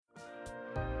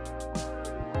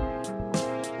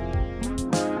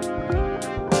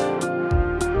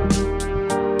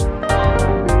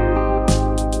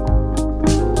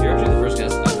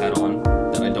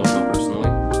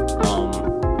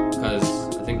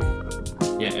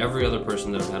every other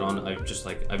person that I've had on,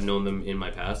 I've known them in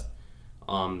my past.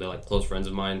 They're like close friends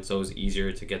of mine, so it was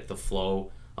easier to get the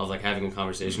flow of like having a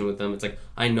conversation with them. It's like,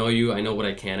 I know you, I know what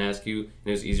I can ask you, and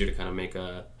it was easier to kind of make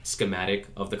a schematic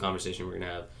of the conversation we're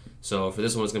gonna have. So for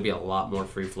this one, it's gonna be a lot more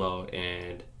free flow,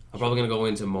 and I'm probably gonna go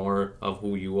into more of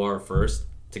who you are first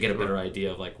to get a better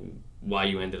idea of like why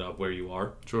you ended up where you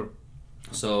are. Sure.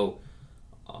 So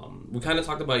we kind of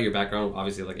talked about your background,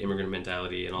 obviously like immigrant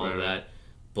mentality and all of that,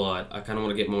 but I kind of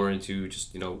want to get more into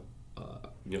just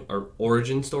our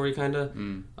origin story, kind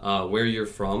of where you're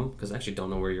from, because I actually don't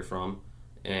know where you're from,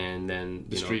 and then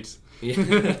the streets.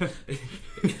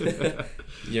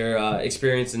 Your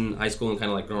experience in high school and kind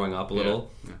of like growing up a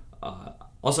little. Yeah.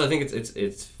 Also, I think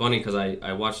it's funny because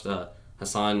I watched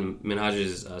Hassan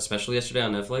Minhaj's special yesterday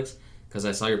on Netflix, because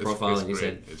I saw your profile and you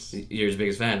said you're his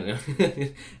biggest fan,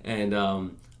 and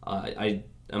I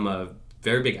am a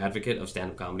very big advocate of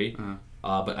stand-up comedy,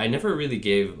 but I never really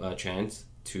gave a chance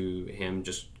to him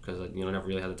just because I never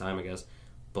really had the time, I guess.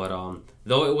 But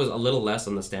though it was a little less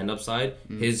on the stand-up side,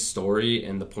 his story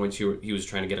and the points he was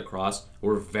trying to get across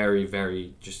were very,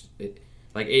 very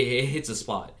it hits a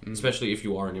spot, especially if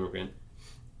you are an immigrant.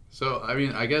 So, I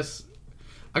mean, I guess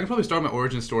I can probably start my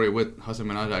origin story with Hassan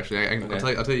Minhaj, actually.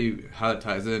 I'll tell you how it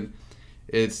ties in.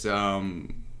 It's, I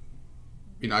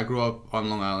grew up on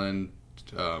Long Island.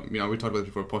 We talked about this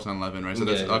before, post 9/11, right? So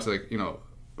that's obviously,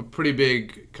 a pretty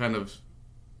big kind of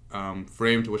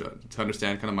frame to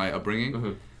understand kind of my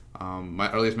upbringing.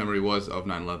 My earliest memory was of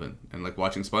 9/11 and like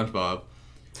watching SpongeBob,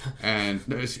 and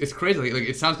it's crazy. Like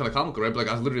it sounds kind of comical, right? But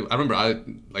like I remember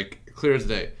clear as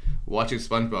day watching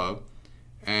SpongeBob,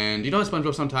 and in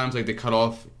SpongeBob sometimes like they cut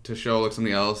off to show like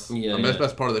something else.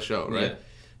 That's part of the show, right? Yeah.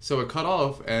 So it cut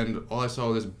off, and all I saw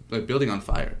was like building on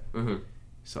fire.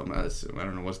 So I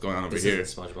don't know what's going on over here.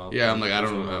 This isn't SpongeBob. Yeah, I'm like I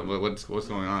don't know what's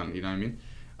going on. You know what I mean?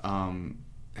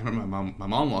 I remember my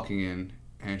mom walking in,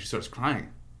 and she starts crying,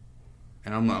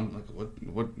 and I'm like,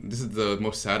 what? This is the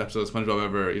most sad episode of SpongeBob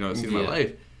I've ever seen in my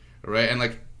life, right? And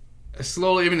like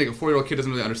slowly, even like a 4-year-old kid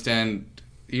doesn't really understand,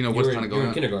 what's kind of going on. You were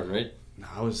in kindergarten, right? No,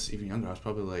 I was even younger. I was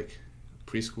probably like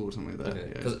preschool or something like that.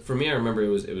 Okay. Because for me, I remember it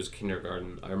was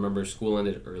kindergarten. I remember school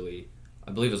ended early.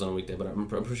 I believe it was on a weekday, but I'm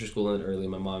pretty sure school ended early.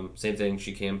 My mom, same thing.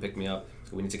 She came, picked me up.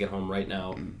 So we need to get home right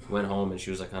now. Went home, and she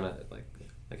was like kind of like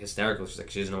hysterical. She's like,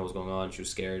 she didn't know what was going on. She was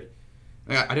scared.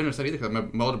 I didn't understand either,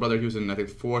 because my older brother, he was in I think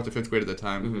 4th or 5th grade at the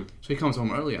time. So he comes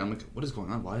home early, and I'm like, what is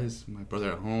going on? Why is my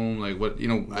brother at home? Like, what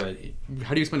right.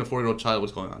 How do you explain to a 4-year-old child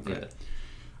what's going on? Right? Yeah.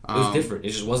 It was different. It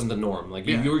just wasn't the norm. Like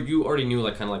you already knew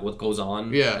like kind of like what goes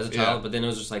on as a child, but then it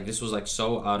was just like this was like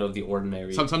so out of the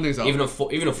ordinary. Something's out. Even a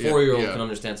 4-year-old can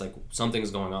understand. It's like something's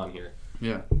going on here.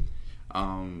 Yeah.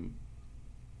 And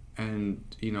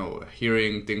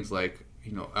hearing things like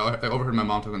I overheard my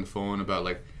mom talking on the phone about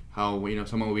like how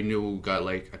someone we knew got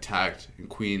like attacked in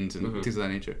Queens and things of that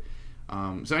nature.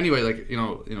 So anyway, like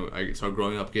I started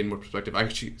growing up, getting more perspective. I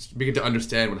actually began to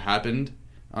understand what happened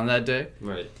on that day.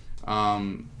 Right.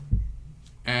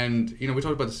 And we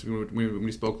talked about this when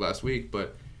we spoke last week,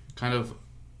 but kind of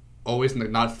always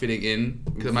not fitting in,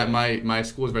 because my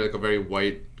school is a very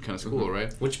white kind of school,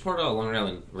 right? Which part of Long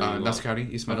Island? Nassau County,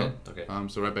 East Meadow. Okay.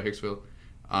 So right by Hicksville.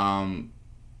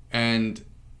 And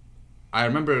I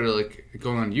remember like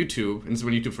going on YouTube, and this is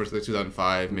when YouTube first, like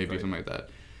 2005, maybe something like that.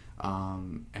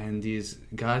 And these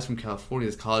guys from California,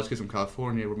 these college kids from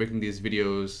California, were making these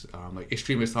videos, like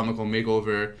extreme Islamical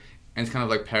makeover, and it's kind of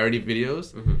like parody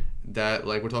videos that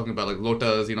like we're talking about like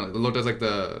lotas, lotas like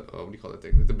the what do you call that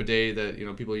thing? Like the bidet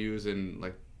that people use in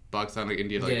like Pakistan, like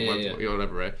India, like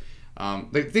whatever, right?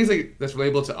 Like things like that's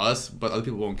relatable to us, but other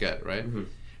people won't get, right?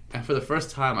 And for the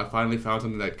first time, I finally found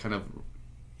something that kind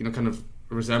of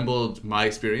resembled my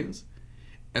experience,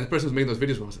 and the person who was making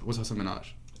those videos was Hassan Minhaj.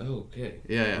 Oh, okay.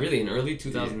 Yeah. Really, in early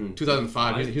 2000...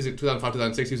 2005. He was in 2005,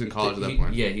 2006. He was in college at that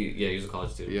point. He was in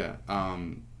college too. Yeah.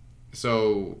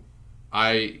 So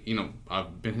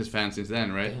I've been his fan since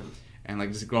then, right? Damn. And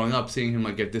like just growing up, seeing him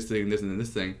like get this thing and this and this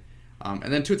thing,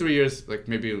 and then 2-3 years, like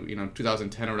maybe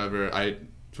 2010 or whatever.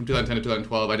 From 2010 to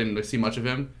 2012, I didn't see much of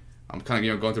him. I'm kind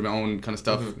of going through my own kind of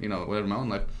stuff, whatever, my own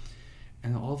life,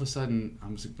 and then all of a sudden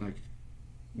I'm just like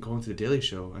going to the Daily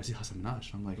Show. I see Hassan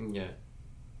Minhaj. I'm like,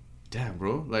 damn,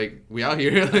 bro, like we out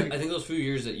here. Like, I think those few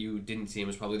years that you didn't see him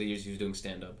was probably the years he was doing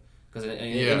stand up. Because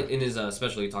in his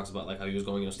special, he talks about like how he was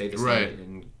going state to state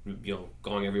and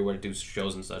going everywhere to do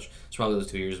shows and such. It's probably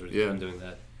those 2 years where he's been doing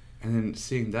that. And then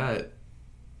seeing that,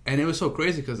 and it was so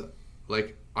crazy because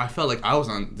like I felt like I was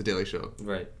on the Daily Show.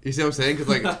 Right. You see what I'm saying? Because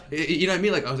like you know what I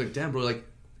mean? Like I was like, damn, bro, like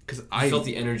because I felt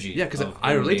the energy. Yeah, because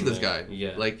I relate to this guy.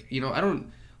 Yeah. Like I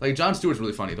don't like Jon Stewart's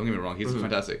really funny. Don't get me wrong, he's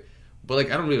fantastic. but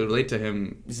like I don't really relate to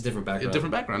him. It's a different background. A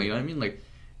different background, you know what I mean? Like,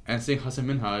 and seeing Hasan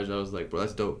Minhaj, I was like, bro,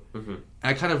 that's dope. Mm-hmm. And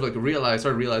I kind of like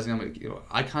started realizing, I'm like, you know,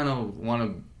 I kind of want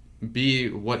to be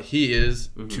what he is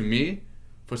to me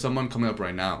for someone coming up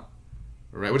right now,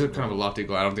 right? Which is kind of a lofty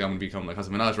goal. I don't think I'm gonna become like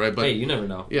Hasan Minhaj, right? But hey, you never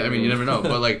know. Yeah, I mean, you never know.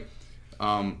 But like,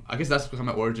 I guess that's kind of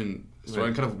my origin story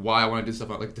and kind of why I want to do stuff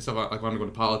like this stuff. Like, when I go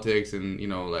into politics and you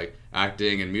know, like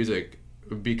acting and music,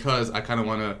 because I kind of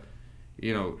want to,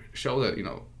 you know, show that you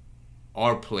know,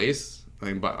 our place. I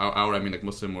mean, by our I mean like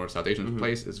Muslim or South Asian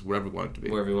place is wherever we want it to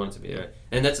be. Wherever we want it to be, right?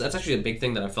 And that's actually a big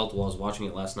thing that I felt while I was watching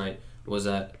it last night was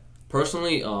that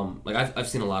personally, like I've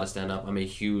seen a lot of stand up. I'm a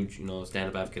huge stand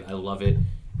up advocate. I love it,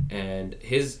 and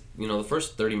his the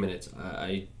first 30 minutes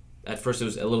I at first it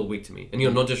was a little weak to me, and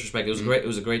no disrespect, it was great. It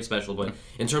was a great special, but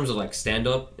in terms of like stand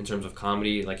up, in terms of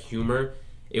comedy, like humor,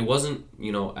 it wasn't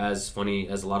as funny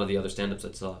as a lot of the other stand ups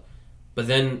I saw. But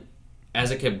then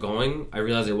as it kept going, I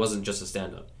realized it wasn't just a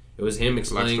stand up. It was him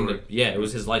explaining it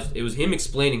was his life. It was him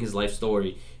explaining his life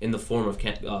story in the form of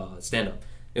stand up.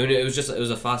 It was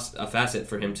a facet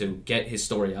for him to get his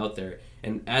story out there.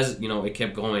 And as it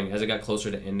kept going, as it got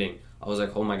closer to ending, I was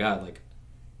like, oh my god,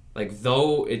 like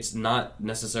though it's not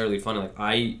necessarily funny,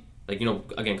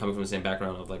 again coming from the same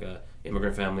background of like a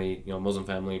immigrant family, Muslim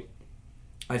family,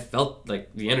 I felt like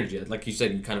the energy, like you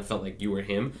said, you kind of felt like you were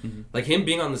him, like him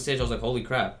being on the stage. I was like, holy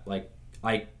crap, like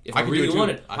if I really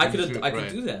wanted, I could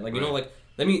do that, like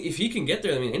I mean, if he can get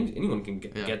there, I mean anyone can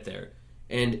get there.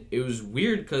 And it was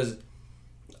weird because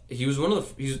he is one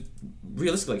of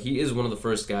the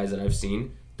first guys that I've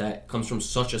seen that comes from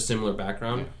such a similar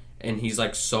background. And he's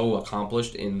like so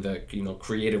accomplished in the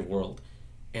creative world,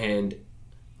 and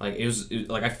like it was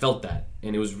I felt that,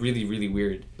 and it was really really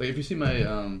weird. Like if you see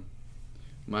my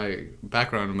my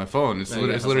background on my phone, it's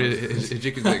literally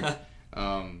Hijiki thing.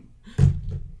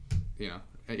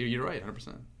 You're right,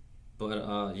 100%.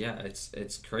 But yeah,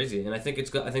 it's crazy, and I think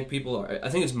it's good. I think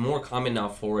it's more common now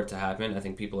for it to happen. I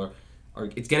think people are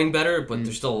it's getting better, but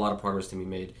there's still a lot of progress to be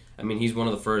made. I mean, he's one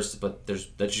of the first, but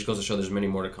that just goes to show there's many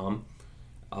more to come.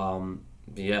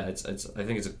 But yeah, I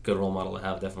think it's a good role model to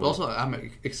have, definitely. But also,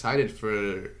 I'm excited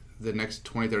for the next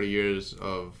 20, 30 years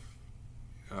of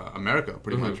America,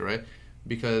 pretty much, right?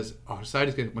 Because our society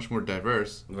is getting much more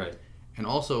diverse. Right. And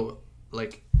also,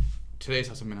 like, today's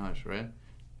Hasan Minhaj, right?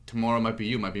 Tomorrow might be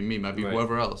you, might be me, might be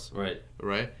whoever else. Right.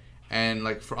 Right? And,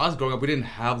 like, for us growing up, we didn't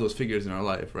have those figures in our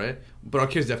life, right? But our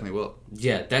kids definitely will.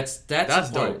 Yeah, that's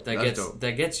dope.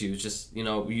 That gets you. It's just,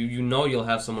 you'll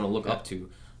have someone to look up to.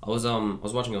 I was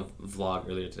watching a vlog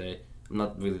earlier today. I'm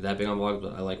not really that big on vlogs,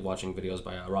 but I like watching videos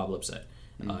by Rob Lipset.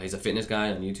 He's a fitness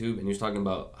guy on YouTube, and he was talking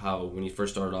about how when he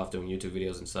first started off doing YouTube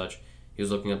videos and such, he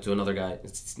was looking up to another guy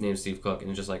named Steve Cook,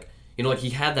 and it's just like, like he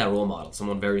had that role model,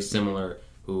 someone very similar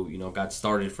who, got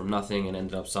started from nothing and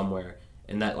ended up somewhere,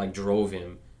 and that like drove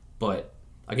him. But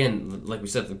again, like we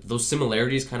said, those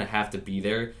similarities kind of have to be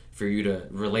there for you to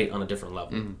relate on a different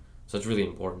level. So it's really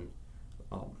important.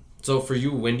 So for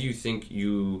you, when do you think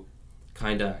you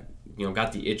kind of,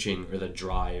 got the itching or the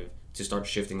drive to start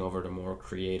shifting over to more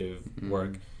creative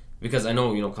work? Because I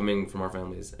know, coming from our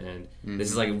families, and this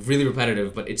is like really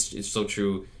repetitive, but it's so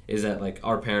true, is that like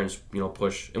our parents,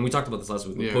 push, and we talked about this last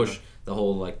week, we push the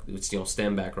whole like, it's,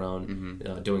 STEM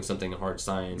background, doing something in hard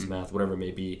science, math, whatever it may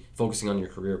be, focusing on your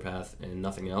career path and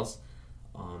nothing else.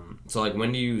 So like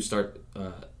when do you start,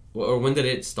 or when did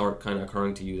it start kind of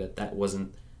occurring to you that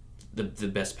wasn't the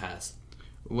best path?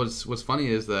 What's funny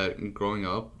is that growing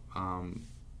up,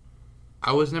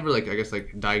 I was never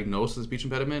diagnosed with a speech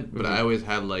impediment, but I always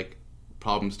had like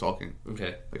problems talking.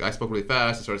 Okay. Like I spoke really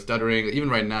fast, I started stuttering. Even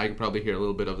right now, you can probably hear a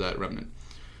little bit of that remnant.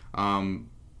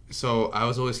 So I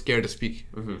was always scared to speak.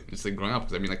 Just like growing up,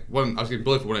 because I mean, like one, I was getting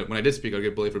bullied for when I did speak. I would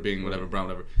get bullied for being whatever, brown,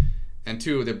 whatever, and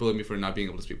two, they bullied me for not being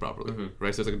able to speak properly.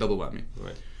 Right. So it's like a double whammy.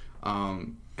 Right.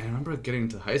 And I remember getting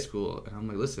into high school, and I'm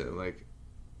like, listen, like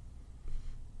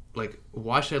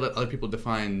why should I let other people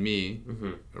define me,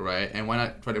 right? And why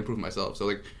not try to improve myself? So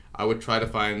like I would try to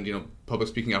find public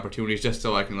speaking opportunities just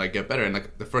so I can like get better. And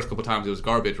like the first couple times it was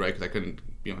garbage, right? Because I couldn't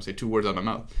say 2 words out of my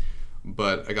mouth.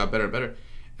 But I got better and better, and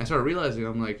I started realizing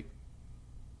I'm like,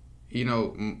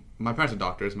 my parents are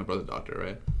doctors, my brother's a doctor,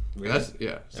 right? Really?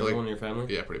 So everyone in your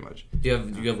family? Yeah, pretty much. Do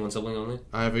you have one sibling only?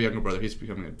 I have a younger brother. He wants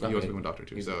to become a doctor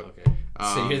too. So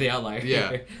you're the outlier.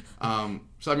 Yeah.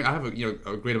 So I mean, I have a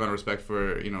great amount of respect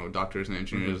for doctors and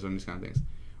engineers and these kind of things.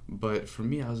 But for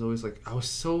me, I was always like, I was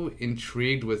so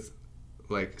intrigued with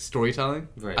like storytelling.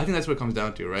 Right. I think that's what it comes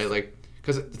down to, right? Like,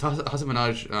 because the Hasan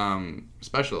Minhaj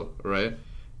special, right?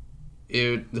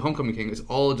 The Homecoming King is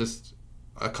all just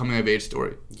a coming of age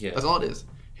story. Yeah. That's all it is.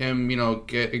 Him,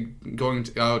 going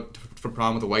out for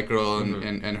prom with a white girl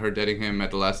and her dating him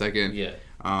at the last second. Yeah.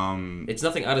 It's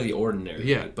nothing out of the ordinary.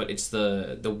 Yeah. But it's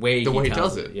the way he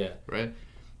tells it. Yeah. Right.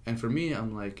 And for me,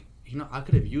 I'm like, I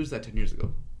could have used that 10 years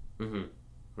ago. Mm-hmm.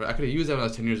 Right. I could have used that when I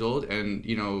was 10 years old, and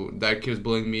that kid was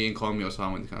bullying me and calling me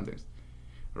Osama and these kind of things.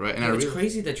 Right. And it's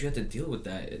crazy that you had to deal with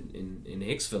that in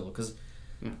Hicksville, because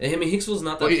I mean Hicksville's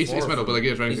not that far. East Meadow, but like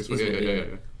it's right.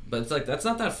 Yeah. But it's like that's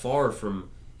not that far from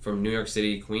New York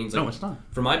City, Queens. Like, no, it's not.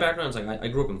 For my background, it's like I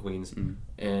grew up in Queens,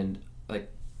 and like,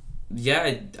 yeah,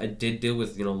 I did deal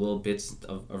with little bits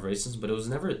of racism, but it was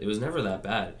never that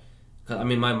bad. I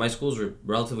mean, my schools were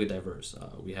relatively diverse.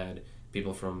 We had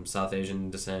people from South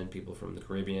Asian descent, people from the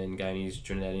Caribbean, Guyanese,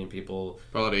 Trinidadian people,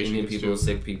 Indian people,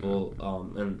 Sikh people,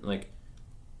 and like,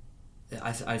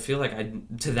 I feel like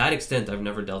to that extent I've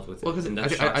never dealt with it. Well,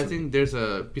 because I think there's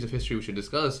a piece of history we should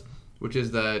discuss, which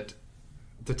is that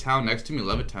the town next to me,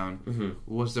 Levittown,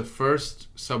 was the first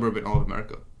suburb in all of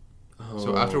America. Oh,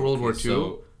 so after World War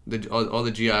II, all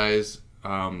the GIs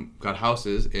got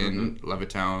houses in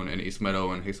Levittown and East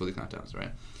Meadow and Hicksville, these kind of towns,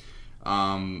 right?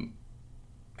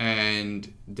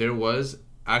 And there was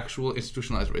actual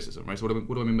institutionalized racism, right? So what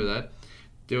do I mean by that?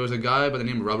 There was a guy by the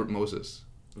name of Robert Moses,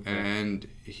 and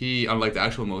he, unlike the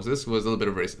actual Moses, was a little bit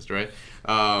of racist, right?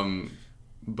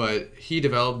 But he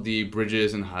developed the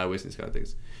bridges and highways and these kind of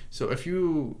things. So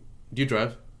do you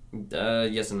drive?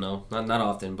 Yes and no. Not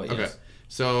often, but yes. Okay.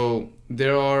 So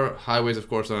there are highways, of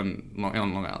course, on Long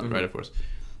Island, right? Of course.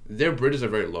 Their bridges are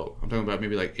very low. I'm talking about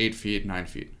maybe like 8 feet, 9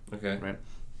 feet. Okay. Right?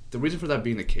 The reason for that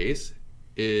being the case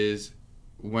is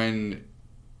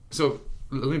so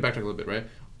let me backtrack a little bit, right?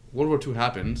 World War II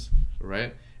happens,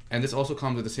 right? And this also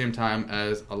comes at the same time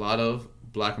as a lot of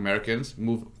Black Americans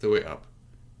move their way up,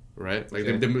 right? Like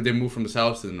they move from the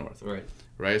south to the north. Right.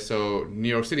 Right? So New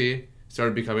York City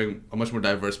started becoming a much more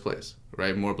diverse place,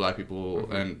 right? More Black people,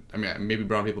 and I mean maybe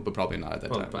brown people, but probably not at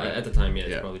that time. Right? At the time,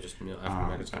 it's probably just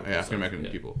African American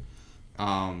people.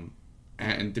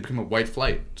 And they became a white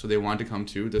flight, so they wanted to come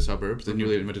to the suburbs, the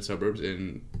newly invented suburbs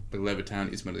in like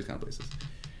Levittown, East Meadow, these kind of places,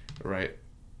 right?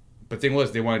 But the thing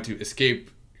was, they wanted to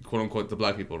escape, quote unquote, the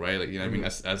Black people, right? Like I mean,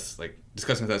 as like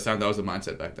disgusting as that sound, that was the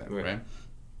mindset back then, right?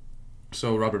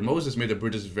 So Robert Moses made the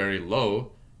bridges very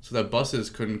low, so that buses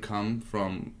couldn't come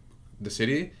from the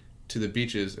city to the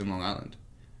beaches in Long Island,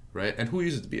 right? And who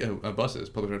uses buses,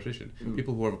 public transportation?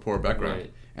 People who have a poor background,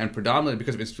 and predominantly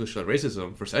because of institutional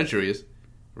racism for centuries.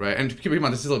 Right, and keep in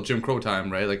mind, this is still Jim Crow time,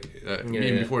 right? Like,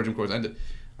 even before Jim Crow was ended,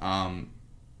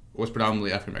 was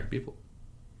predominantly African American people,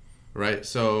 right?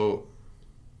 So,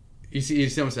 you see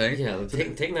what I'm saying? Yeah,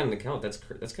 taking that into account, that's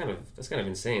kind of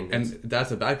insane. And that's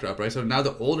the backdrop, right? So now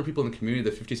the older people in the community,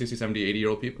 the 50, 60, 70,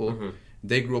 80-year-old people,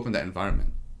 they grew up in that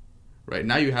environment, right?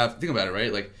 Now you have, think about it,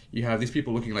 right? Like, you have these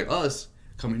people looking like us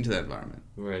coming into that environment,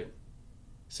 right?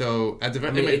 So at the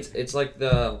very, it's like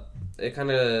it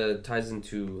kind of ties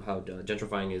into how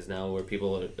gentrifying is now, where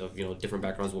people of different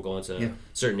backgrounds will go into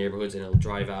certain neighborhoods and it'll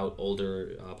drive out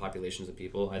older populations of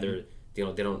people. Either they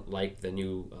don't like the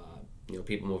new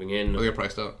people moving in, or they get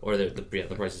priced out, or the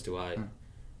price is too high.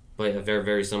 But very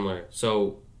very similar.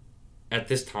 So at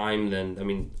this time, then I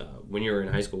mean, when you were in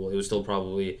high school, it was still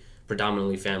probably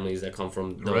predominantly families that come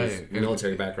from those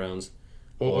military backgrounds,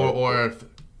 or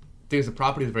because the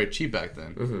property was very cheap back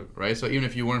then, right? So even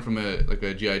if you weren't from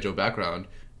a G.I. Joe background,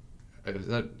 is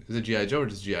it G.I. Joe or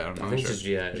just G.I.? I think it's just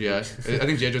G.I. G.I. I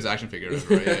think G.I. Joe's an action figure,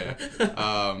 right?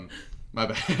 Yeah. My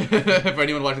bad. For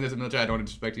anyone watching this in the military, I don't want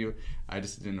to disrespect you. I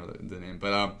just didn't know the name.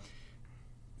 But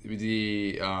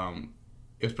it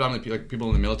was predominantly like people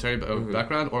in the military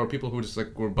background, or people who just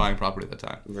like were buying property at the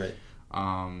time. Right.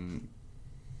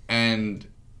 And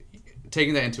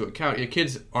taking that into account, your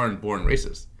kids aren't born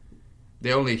racist.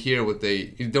 They only hear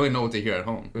they only know what they hear at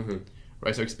home,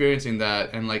 right? So experiencing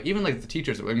that, and like even like the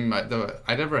teachers. I mean,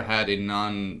 I never had a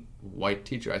non-white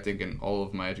teacher. I think in all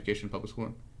of my education in public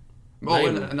school. No,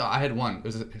 I had one. It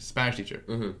was a Spanish teacher.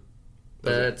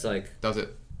 That was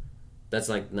it. That's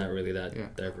like not really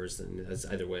that diverse. And that's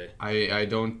either way. I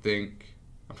don't think.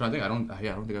 I'm trying to think. I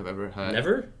don't think I've ever had.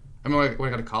 Never. I mean, when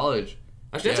I got to college.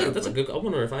 Actually, that's a good. I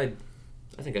wonder if I've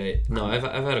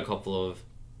had a couple of.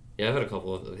 Yeah, I've had a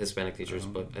couple of Hispanic teachers,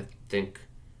 but I think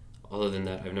other than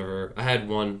that, I had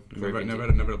one. Never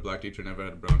had a black teacher, never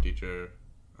had a brown teacher.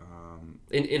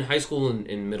 In high school and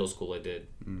in middle school I did.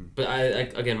 But I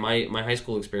again, my high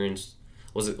school experience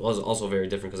was also very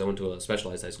different because I went to a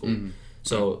specialized high school.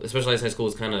 So a specialized high school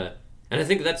is kind of, and I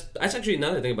think that's actually,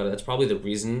 now that I think about it, that's probably the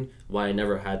reason why I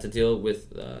never had to deal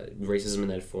with racism in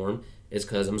that form. Is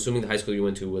because I'm assuming the high school you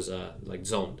went to was like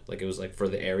zoned, like it was like for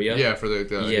the area. Yeah, for the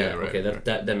right, okay,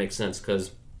 that makes sense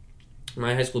because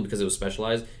My high school, because it was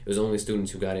specialized, it was only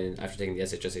students who got in after taking the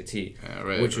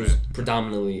SHSAT, which was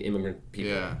predominantly immigrant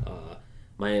people. Yeah.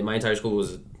 My entire school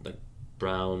was like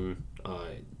brown,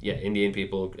 Indian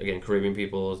people, again Caribbean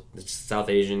people, South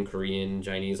Asian, Korean,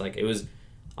 Chinese. Like it was,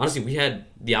 honestly, we had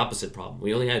the opposite problem.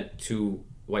 We only had 2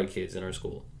 white kids in our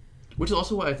school. Which is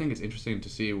also why I think it's interesting to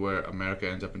see where America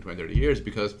ends up in 20, 30 years,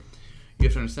 because you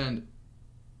have to understand,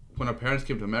 when our parents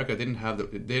came to America, they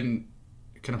didn't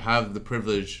kind of have the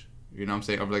privilege, you know what I'm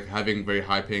saying, of like having very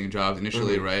high paying jobs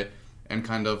initially, right? And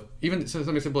kind of, even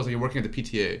something simple as like you're working at the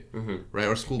PTA, right?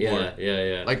 Or school board.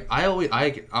 Yeah. Like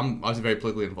I'm obviously very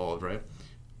politically involved, right?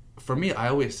 For me, I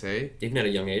always say... Even at a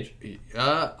young age?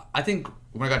 I think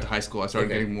when I got to high school, I started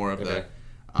getting more of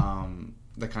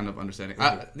that kind of understanding.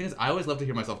 The thing is, I always love to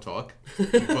hear myself talk,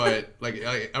 but like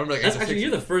I remember like... Actually,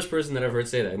 you're the first person that I've heard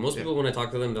say that. Most people, when I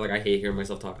talk to them, they're like, I hate hearing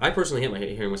myself talk. I personally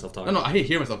hate hearing myself talk. No, I hate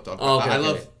hearing myself talk. Oh, okay, I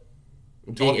love...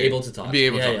 being able to talk. Being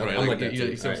able to talk, right? I'm like that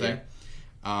you see what I'm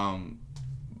saying?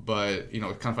 But, you know,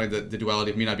 it's kind of funny the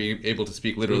duality of me not being able to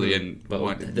speak literally and...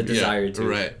 But the desire to.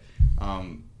 Right.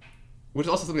 Which is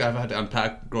also something I've had to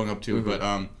unpack growing up too, but...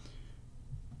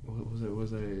 What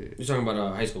was I... You're talking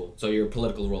about high school, so your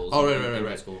political roles in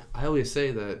high school. I always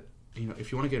say that, you know,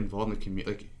 if you want to get involved in the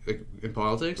community, like in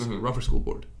politics, run for school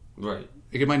board. Right.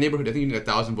 Like in my neighborhood, I think you need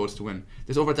 1,000 votes to win.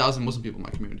 There's over 1,000 Muslim people in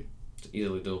my community. It's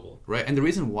easily doable. Right, and the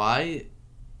reason why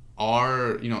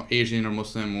our, you know, Asian or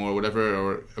Muslim or whatever,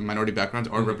 or minority backgrounds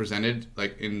aren't represented,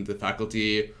 like in the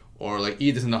faculty, or like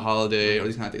Eid isn't a holiday, or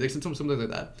these kind of things, like something like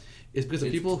that, is because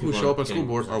the people who show up on school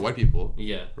board are white people.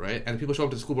 Yeah. Right? And the people who show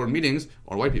up to school board meetings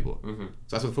are white people. So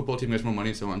that's why the football team gets more money,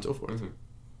 and so on and so forth.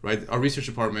 Right? Our research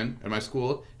department at my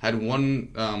school had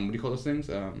one, what do you call those things?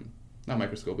 Not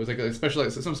microscope. It was like a special,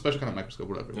 some special kind of microscope,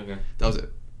 whatever. Okay. That was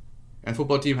it. And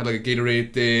football team had like a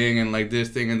Gatorade thing, and like this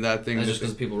thing and that thing. That's just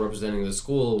because people representing the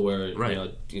school were, you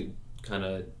know, kind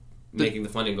of making the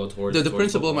funding go towards... The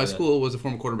principal of my school was a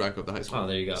former quarterback of the high school. Oh,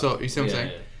 there you go. So, you see what I'm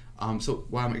saying? Yeah. So,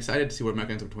 why I'm excited to see where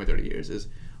America ends up in 20, 30 years is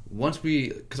once we...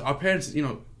 Because our parents, you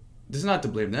know, this is not to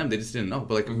blame them, they just didn't know.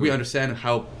 But, like, we understand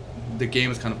how the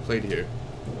game is kind of played here.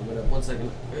 Wait, 1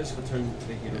 second. I'm just going to turn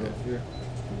the heater off here.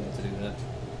 I'm going to do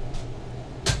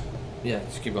that. Yeah,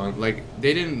 just keep going. Like,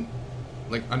 they didn't,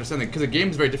 like, understand that... Because the game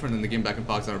is very different than the game back in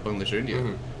Pakistan or Bangladesh or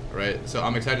India. Right? So,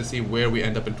 I'm excited to see where we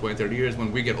end up in 20, 30 years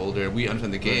when we get older, we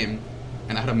understand the game,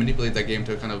 and how to manipulate that game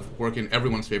to kind of work in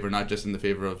everyone's favor, not just in the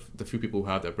favor of the few people who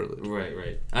have that privilege.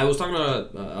 Right. I was talking about,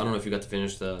 I don't know if you got to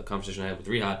finish the conversation I had with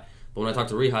Rihat, but when I talked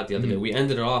to Rihat the other day, we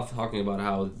ended it off talking about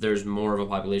how there's more of a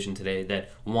population today that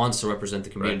wants to represent the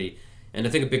community. Right. And I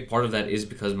think a big part of that is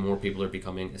because more people are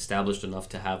becoming established enough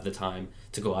to have the time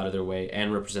to go out of their way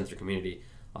and represent their community.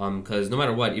 Because no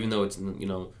matter what, even though it's, you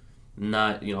know,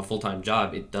 not, you know, a full-time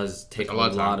job, it does take a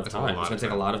lot of time. It's going to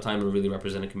take a lot of time to really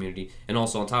represent a community, and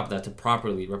also on top of that, to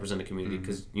properly represent a community,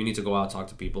 because you need to go out, talk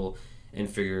to people, and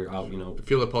figure out, you know...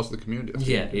 Feel the pulse of the community.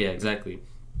 Yeah, exactly.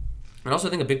 And also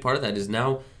I think a big part of that is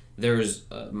now there's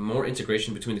more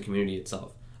integration between the community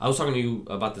itself. I was talking to you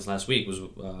about this last week, was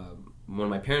when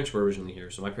my parents were originally here,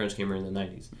 so my parents came here in the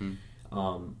 90s.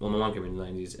 Well, my mom came here in the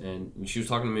 90s, and she was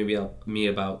talking to me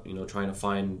about, you know, trying to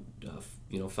find,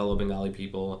 you know, fellow Bengali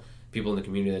people in the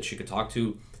community that she could talk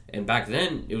to. And back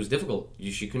then, it was difficult.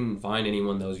 She couldn't find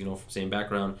anyone that was, you know, from the same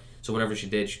background. So whenever she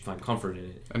did, she'd find comfort in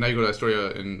it. And now you go to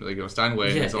Astoria in, like, you know,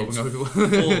 Steinway, and it's all Bengali people.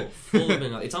 full of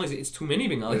Bengali. It's honestly, it's too many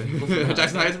Bengali people.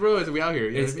 Jackson Heights, bro, is we out here.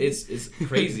 You know it's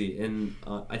crazy, and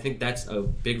I think that's a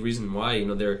big reason why, you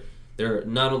know, they're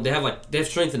not, they have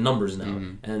strength in numbers now,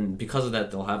 and because of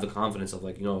that, they'll have the confidence of,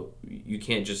 like, you know, you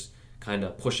can't just kind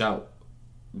of push out,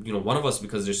 you know, one of us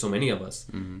because there's so many of us.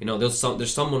 You know,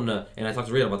 there's someone and I talked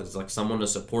to Rita about this, like someone to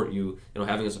support you, you know,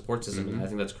 having a support system, and I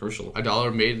think that's crucial.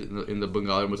 $1 made in the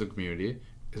Bengali Muslim community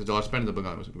is $1 spent in the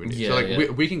Bengali Muslim community. So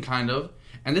like we can kind of,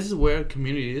 and this is where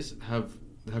communities have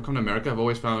come to America, have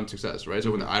always found success, right?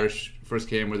 So when the Irish first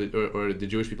came, or the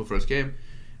Jewish people first came,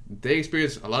 they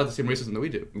experienced a lot of the same racism that we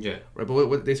do. Yeah. Right, but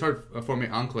what they started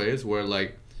forming enclaves where,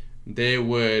 like, they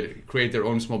would create their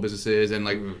own small businesses, and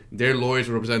like their lawyers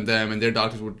would represent them, and their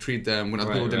doctors would treat them when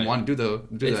other people didn't want to do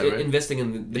that. Right? Investing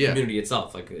in the community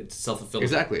itself, like, it's self-fulfilling.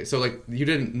 Exactly. So like you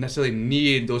didn't necessarily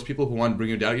need those people who want to bring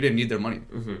you down. You didn't need their money,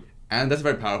 and that's a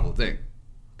very powerful thing,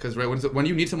 because when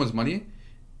you need someone's money,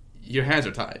 your hands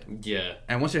are tied. Yeah.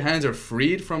 And once your hands are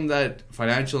freed from that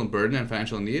financial burden and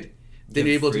financial need, then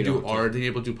you're able to do art, then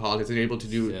you're able to do politics, then you're able to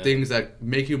do things that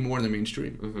make you more in the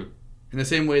mainstream. In the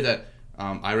same way that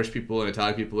Irish people and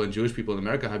Italian people and Jewish people in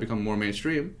America have become more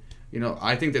mainstream, you know,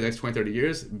 I think the next 20, 30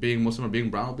 years, being Muslim or being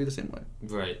brown will be the same way.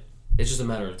 Right. It's just a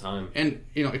matter of time. And,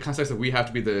 you know, it kind of sucks that we have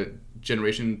to be the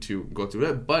generation to go through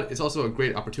that, but it's also a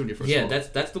great opportunity for us. Yeah,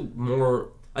 that's the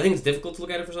more. I think it's difficult to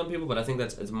look at it for some people, but I think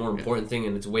it's a more important thing,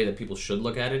 and it's a way that people should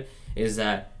look at it. Is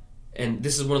that, and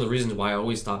this is one of the reasons why I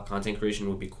always thought content creation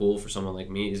would be cool for someone like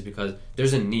me, is because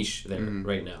there's a niche there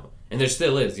right now, and there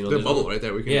still is. You know, there's a bubble right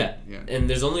there. We can, and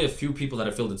there's only a few people that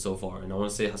have filled it so far, and I want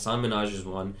to say Hassan Minhaj is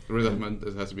one. Riz Ahmed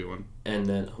has to be one. And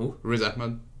then who? Riz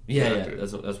Ahmed. Yeah,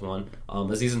 that's one.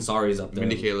 Aziz Ansari is up there.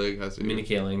 Mindy Kaling has to be. Mindy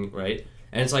Kaling, right?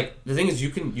 And it's like, the thing is, you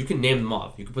can name them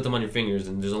off. You can put them on your fingers,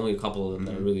 and there's only a couple of them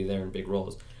that are really there in big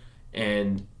roles.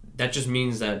 And that just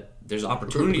means that there's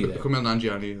opportunity there. Kumail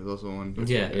Nanjiani is also one.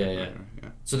 Yeah.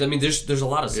 So that means there's a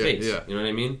lot of space. Yeah. You know what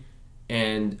I mean?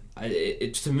 And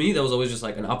to me, that was always just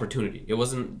like an opportunity. It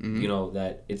wasn't, you know,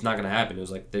 that it's not going to happen. It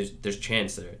was like, there's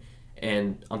chance there.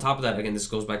 And on top of that, again, this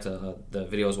goes back to the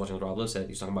video I was watching with Rob Lipset.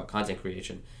 He's talking about content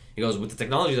creation. He goes, with the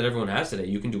technology that everyone has today,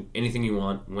 you can do anything you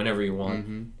want, whenever you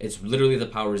want. It's literally the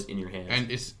power is in your hands.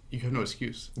 And you have no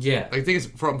excuse. Yeah. Like, the thing is,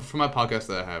 from my podcast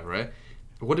that I have, right?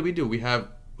 What do? We have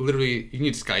literally, you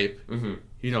need Skype. You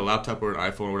need a laptop or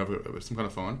an iPhone or whatever, some kind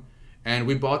of phone. And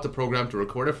we bought the program to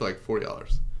record it for like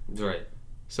 $40. Right.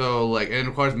 So, like, and it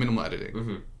requires minimal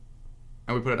editing.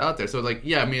 And we put it out there. So, like,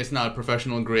 yeah, I mean, it's not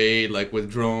professional grade, like, with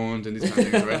drones and these kind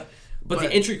of things, right? But the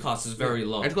entry cost is very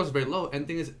low. Entry cost is very low. And the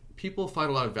thing is, people find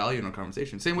a lot of value in our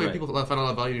conversation. Same way people find a lot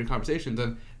of value in your conversation,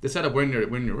 then they set up we're in your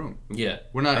room. Yeah.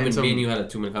 We're not. I mean, me and you had a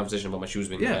 2-minute conversation about my shoes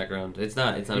being in the background. It's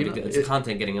not a big deal. It's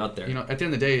content getting out there. You know, at the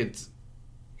end of the day, it's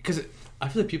because I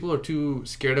feel like people are too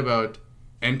scared about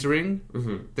entering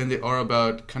than they are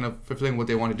about kind of fulfilling what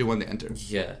they want to do when they enter.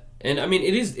 Yeah. And I mean,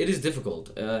 it is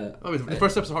difficult. The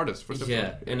first step's the hardest.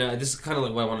 And this is kind of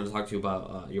like what I wanted to talk to you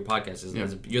about your podcast. Is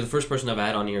you're the first person I've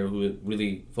had on here who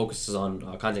really focuses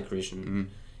on content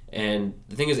creation. And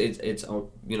the thing is, it's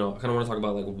you know, I kind of want to talk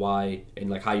about like why and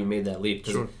like how you made that leap,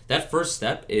 because that first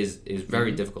step is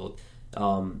very difficult.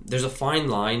 There's a fine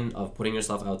line of putting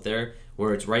yourself out there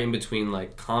where it's right in between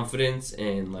like confidence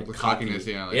and like cockiness.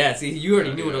 See, you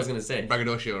already knew what I was gonna say.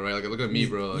 Braggadocio, right? Like, look at me,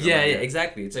 bro. Like,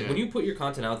 exactly. It's like when you put your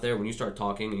content out there, when you start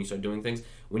talking and you start doing things,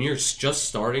 when you're just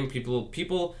starting,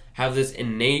 people have this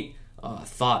innate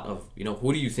thought of, you know,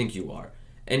 who do you think you are?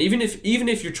 And even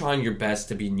if you're trying your best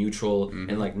to be neutral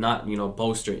and like not, you know,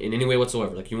 boast or in any way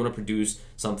whatsoever, like you want to produce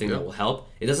something that will help,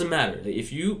 it doesn't matter.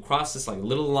 If you cross this like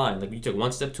little line, like you took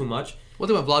one step too much. What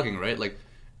about vlogging, right? Like,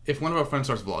 if one of our friends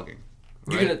starts vlogging,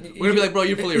 right? We're gonna be like, bro,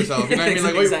 you're full of yourself. You know what I mean?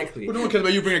 Like, exactly. No one cares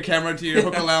about you bringing a camera to your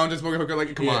hookah lounge and smoking hookah.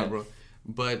 Like, come on, bro.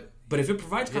 But if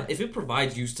it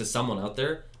provides use to someone out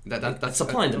there, that's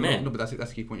supply and demand. No, but that's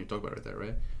the key point you talk about right there,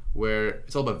 right? Where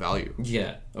it's all about value.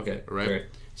 Yeah. Okay. Right. Great.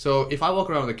 So if I walk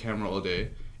around with a camera all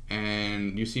day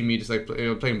and you see me just like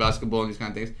playing basketball and these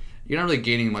kind of things, you're not really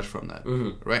gaining much from that,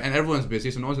 right? And everyone's busy,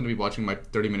 so no one's gonna be watching my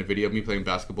 30-minute video of me playing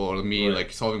basketball or me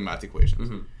like solving math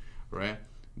equations, right?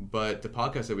 But the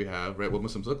podcast that we have, right, What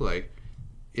Muslims Look Like,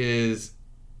 is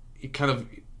kind of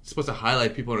supposed to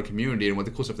highlight people in our community and what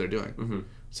the cool stuff they're doing.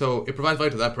 So it provides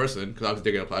value to that person, because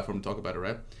obviously they get a platform to talk about it,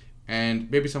 right? And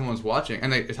maybe someone's watching,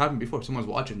 and it's happened before. Someone's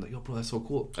watching, like, yo, bro, that's so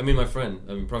cool. I mean, my friend,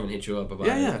 Pravin hit you up about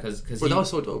it because that was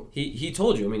so dope. He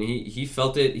told you. I mean, he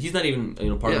felt it. He's not even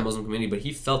part of the Muslim community, but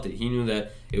he felt it. He knew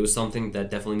that it was something that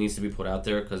definitely needs to be put out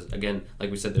there, because again,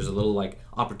 like we said, there's a little like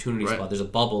opportunity spot. There's a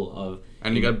bubble of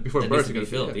you got before birth to be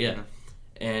filled.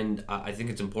 And I think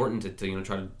it's important to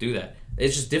try to do that.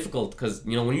 It's just difficult because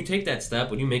when you take that step,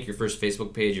 when you make your first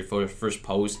Facebook page, your first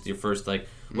post, your first like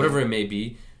whatever it may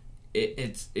be.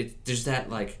 It's there's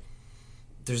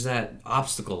that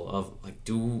obstacle of like,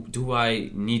 do I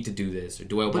need to do this, or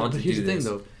do I want to do this? Here's the thing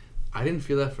though, I didn't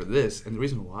feel that for this, and the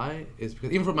reason why is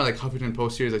because even for my like Huffington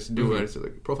Post series I used to do where I used to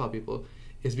like profile people,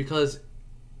 is because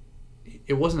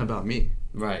it wasn't about me.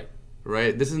 Right.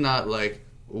 This is not like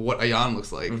what Ayan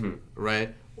looks like,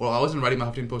 right? Or I wasn't writing my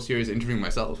Huffington Post series interviewing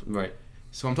myself. Right.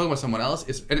 So I'm talking about someone else.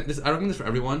 I recommend this for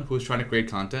everyone who's trying to create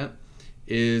content,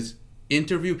 is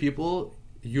interview people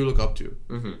you look up to,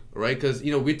 right? Because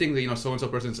we think that so and so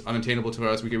person's unattainable to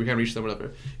us. We can't reach them,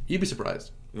 whatever. You'd be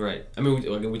surprised, right? I mean,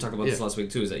 we talked about this last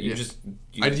week too. Is that you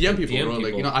I DM people, bro.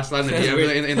 Like I slide in the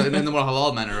DM in the more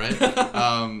halal manner,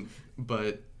 right?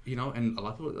 But and a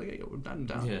lot of people are like, hey, we're down,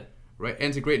 right? And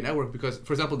it's a great network because,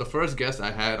 for example, the first guest I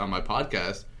had on my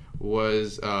podcast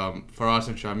was Faraz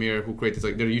and Shamir, who create this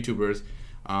they're YouTubers,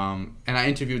 and I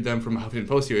interviewed them from a Huffington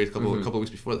Post series a couple of weeks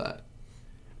before that.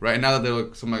 Right, and now that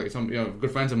they're some good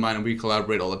friends of mine, and we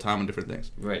collaborate all the time on different things.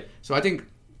 Right. So I think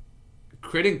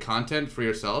creating content for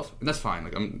yourself, and that's fine.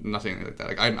 Like I'm not saying anything like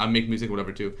that. Like I make music,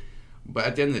 whatever too. But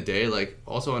at the end of the day, like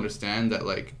also understand that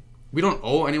like we don't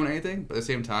owe anyone anything. But at the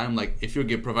same time, like if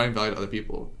you're providing value to other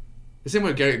people, The same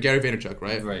with Gary Vaynerchuk,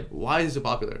 right? Right. Why is he so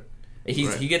popular?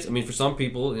 He gets. I mean, for some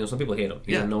people, some people hate him.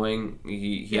 He's annoying.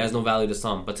 He has no value to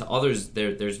some, but to others,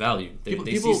 there's value. They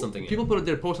see something. People put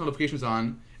their post notifications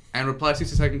on and reply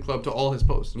 60-second club to all his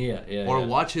posts. Or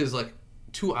watch his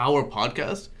 2-hour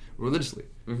podcast religiously.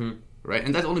 Mm-hmm. Right,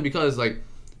 and that's only because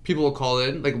people will call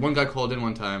in. One guy called in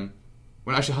one time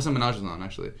when actually Hassan Minhaj was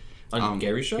on on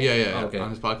Gary's show. Yeah, okay. On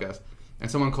his podcast. And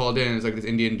someone called in, and it's this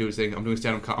Indian dude saying, I'm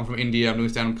from India, I'm doing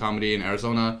stand-up comedy in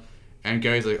Arizona. And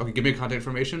Gary's like, okay, give me contact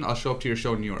information, I'll show up to your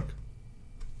show in New York.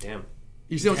 Damn.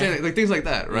 You see what I'm saying? Things like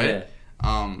that, right?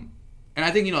 Yeah. And I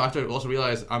think, I have to also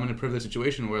realize I'm in a privileged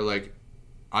situation where,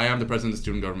 I am the president of the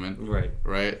student government. Right.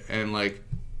 Right? And,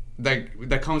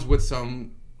 that comes with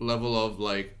some level of,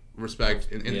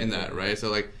 respect in that, right?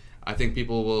 So, I think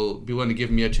people will be willing to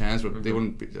give me a chance where they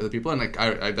wouldn't be other people. And,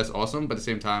 I that's awesome. But at the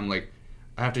same time, I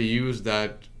have to use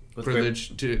that with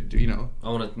privilege to I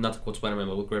want to not to quote Spider-Man,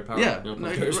 but with great power. Yeah,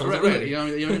 right. You know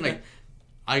what I mean?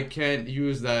 I can't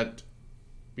use that,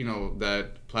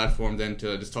 that platform then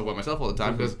to just talk about myself all the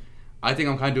time because I think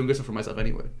I'm kind of doing good stuff for myself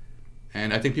anyway,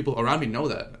 and I think people around me know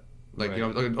that.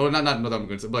 Or not know that I'm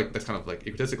good, but that's kind of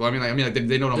egotistical. I mean,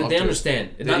 they know what I'm up to. They understand.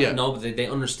 But they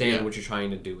understand what you're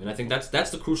trying to do, and I think that's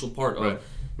the crucial part of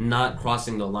not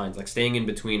crossing the lines, staying in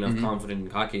between of confident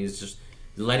and cocky is just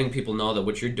letting people know that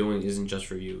what you're doing isn't just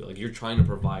for you. You're trying to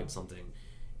provide something,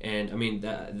 and I mean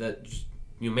that just,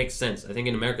 makes sense. I think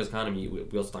in America's economy,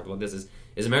 we also talked about this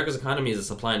is America's economy is a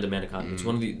supply and demand economy. It's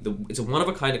one of it's a one of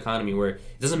a kind economy where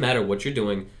it doesn't matter what you're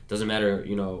doing, doesn't matter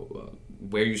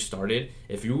where you started.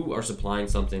 If you are supplying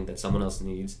something that someone else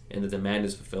needs and the demand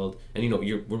is fulfilled, and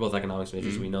we're both economics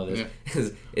majors, so we know this.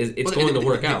 It's going to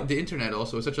work out. The internet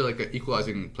also is such a an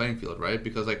equalizing playing field, right?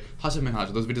 Because Hassan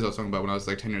Minhaj, those videos I was talking about when I was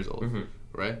 10 years old,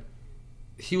 right?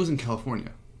 He was in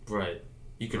California. Right.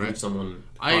 You could reach someone.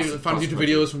 I found YouTube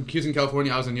videos from he was in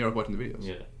California. I was in New York watching the videos.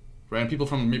 Yeah. Right, and people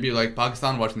from maybe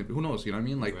Pakistan watching the who knows? You know what I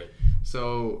mean? Right.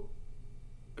 So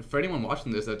for anyone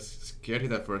watching this that's scared to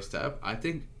take that first step, I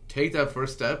think take that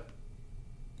first step,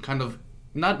 kind of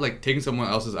not taking someone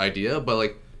else's idea,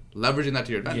 but leveraging that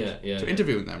to your advantage. So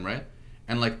interviewing them, right?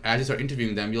 And as you start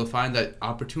interviewing them, you'll find that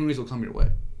opportunities will come your way.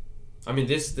 I mean,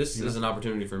 this is an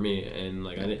opportunity for me, and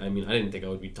I didn't think I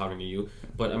would be talking to you,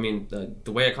 but I mean,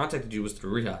 the way I contacted you was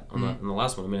through Rehat on the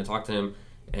last one. I mean, I talked to him,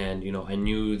 and I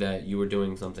knew that you were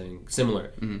doing something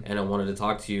similar, and I wanted to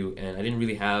talk to you, and I didn't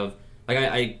really have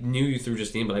I knew you through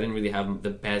Justine, but I didn't really have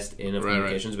the best in of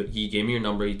communications. But he gave me your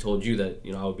number. He told you that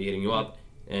I would be hitting you up,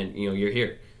 and you're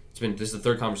here. This is the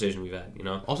third conversation we've had.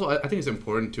 Also, I think it's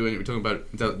important too, and we're talking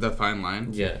about the fine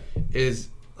line. Yeah. Is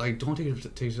don't take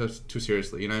yourself too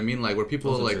seriously. You know what I mean? Where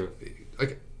people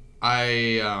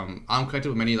I'm connected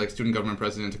with many student government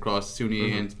presidents across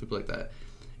SUNY and people like that,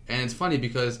 and it's funny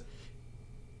because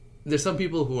there's some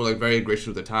people who are very gracious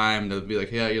with the time. They'll be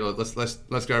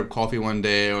let's grab coffee one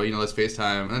day, or let's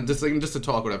FaceTime and just to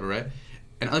talk, whatever, right?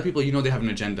 And other people, they have an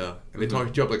agenda and they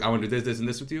talk to you up I want to do this and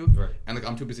this with you, right? And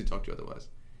I'm too busy to talk to you otherwise,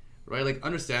 right?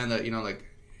 Understand that you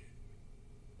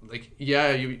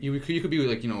could be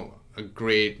a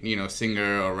great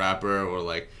singer or rapper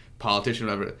or politician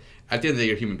or whatever. At the end of the day,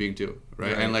 you're a human being too,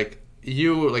 right? And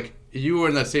you were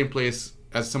in that same place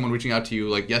as someone reaching out to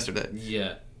you yesterday.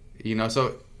 Yeah.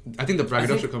 So I think the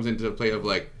braggadocio comes into the play of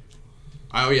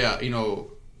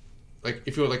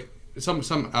if you're some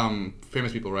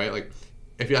famous people, right?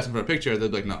 If you ask them for a picture, they'll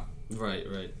be like, no. Right.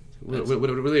 Would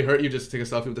it really hurt you just to take a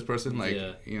selfie with this person?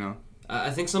 I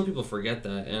think some people forget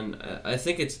that, and I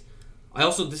think it's. I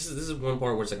also this is one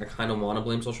part where it's I kind of want to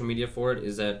blame social media for it.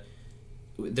 Is that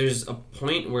there's a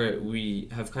point where we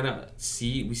have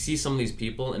we see some of these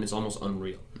people and it's almost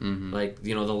unreal. Mm-hmm.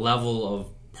 The level of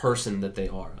person that they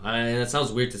are. And it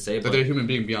sounds weird to say, but they're a human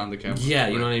being beyond the camera. Yeah,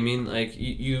 you know what I mean.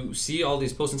 You see all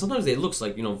these posts, and sometimes it looks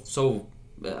so.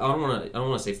 I don't want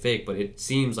to say fake, but it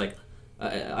seems I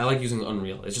like using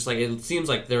unreal. It's just it seems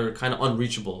like they're kind of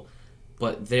unreachable,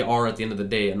 but they are at the end of the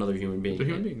day another human being. They're a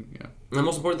human being, yeah. And the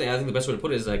most important thing, I think the best way to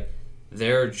put it is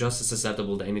they're just as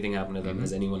susceptible to anything happening to them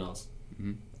as anyone else.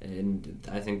 Mm-hmm. And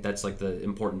I think that's the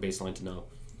important baseline to know.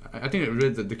 I think really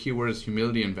the key word is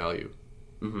humility and value.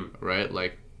 Mm-hmm.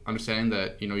 Right? Understanding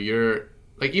that you're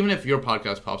even if your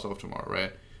podcast pops off tomorrow,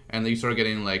 right? And you start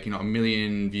getting 1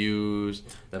 million views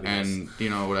and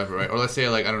nice. Whatever, right? Or let's say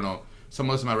I don't know,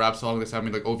 someone listens to my rap song that's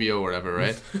having OVO or whatever,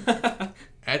 right?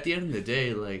 At the end of the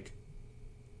day,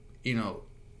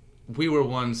 we were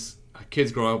once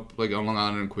kids growing up on Long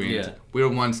Island and Queens. Yeah. We were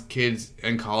once kids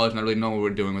in college and not really know what we were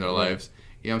doing with our lives.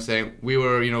 You know what I'm saying? We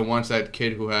were, once that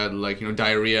kid who had, like,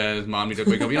 diarrhea and his mom needed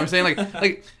to wake up. You know what I'm saying?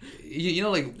 Like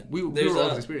we were all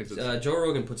those experiences. Joe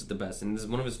Rogan puts it the best, and this is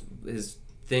one of his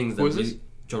things. Who is this?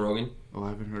 Joe Rogan. Oh, I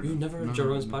haven't heard. You've never heard Joe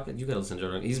Rogan's podcast? You gotta listen to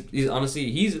Joe Rogan. He's honestly,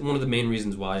 he's one of the main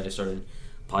reasons why I started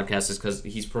podcasts is because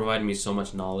he's provided me so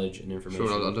much knowledge and information.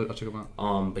 Sure, I'll check him out.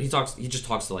 But he just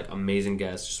talks to like amazing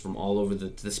guests just from all over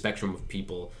the spectrum of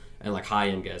people and like high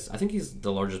end guests. I think he's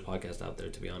the largest podcast out there,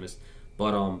 to be honest.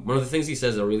 But one of the things he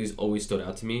says that really always stood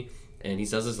out to me, and he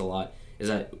says this a lot, is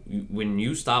that when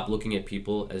you stop looking at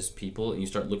people as people and you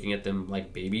start looking at them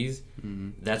like babies,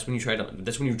 that's when you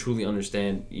truly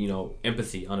understand,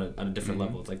 empathy on a different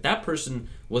level. It's like that person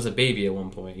was a baby at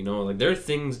one point, like there are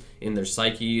things in their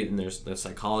psyche and their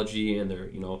psychology and their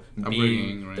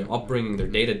upbringing, their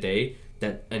day to day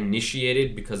that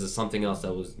initiated because of something else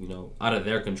that was out of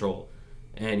their control,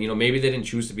 and maybe they didn't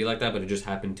choose to be like that, but it just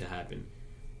happened to happen,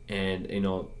 and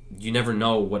you never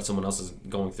know what someone else is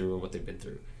going through or what they've been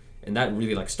through. And that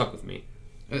really, like, stuck with me.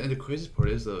 And the craziest part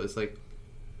is, though, it's, like,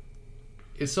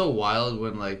 it's so wild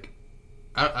when, like,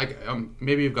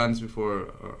 maybe you've gotten this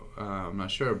before, or, I'm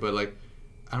not sure, but, like,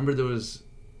 I remember there was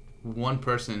one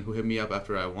person who hit me up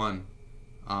after I won,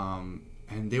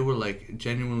 and they were, like,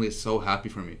 genuinely so happy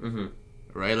for me,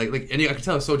 right? Like, I could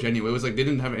tell it was so genuine. It was, like, they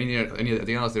didn't have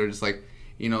anything else. They were just, like,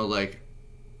 like,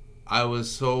 I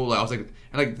was like,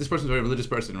 and like this person's a very religious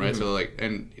person, right? So like,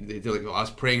 and they're like, I was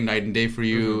praying night and day for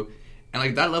you, and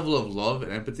like that level of love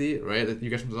and empathy, right, that you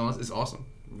get from someone else is awesome,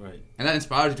 right? And that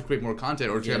inspires you to create more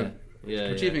content or to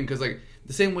achieving, because like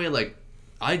the same way, like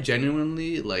I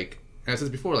genuinely like, and I said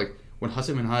this before, like when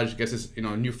Hasan Minhaj gets this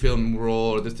new film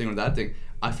role or this thing or that thing,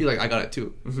 I feel like I got it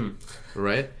too,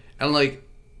 right? And like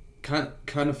kind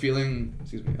of feeling,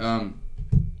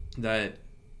 that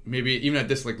maybe even at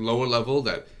this like lower level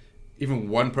that even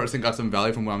one person got some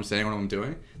value from what I'm saying or what I'm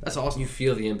doing, that's awesome. You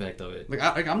feel the impact of it.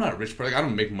 Like, I'm not a rich person. Like, I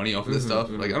don't make money off of this stuff.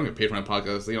 Like, I don't get paid for my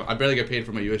podcast. I barely get paid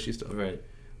for my USG stuff.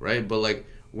 Right? But, like,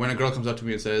 when a girl comes up to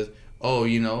me and says, oh,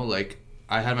 like,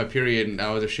 I had my period and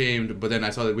I was ashamed, but then I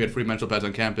saw that we had free menstrual pads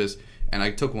on campus, and I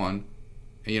took one,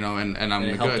 and I'm and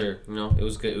it helped her. It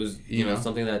was good. It was,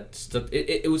 something that stuck.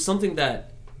 It was something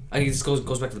that, I think this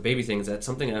goes back to the baby thing, is that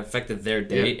something that affected their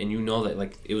day, and that,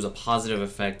 like, it was a positive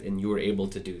effect, and you were able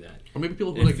to do that. Or maybe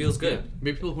people who like feels good. Yeah,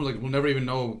 maybe people who like will never even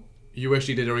know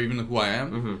USG did or even who I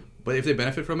am. But if they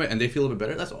benefit from it and they feel a bit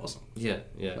better, that's awesome. Yeah.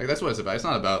 Like that's what it's about. It's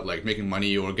not about like making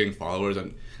money or getting followers.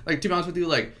 And like, to be honest with you,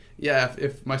 like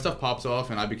if my stuff pops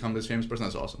off and I become this famous person,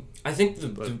 that's awesome. I think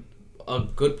a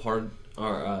good part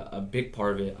or a big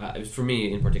part of it, for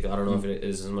me in particular, I don't know if it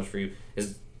is as much for you,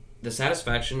 is the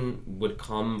satisfaction would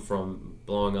come from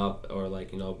blowing up or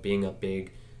like being a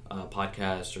big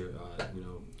podcast or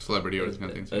celebrity or kind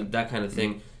of things. That kind of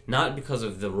thing. Not because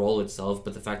of the role itself,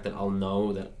 but the fact that I'll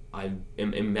know that I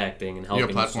am impacting and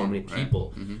helping so many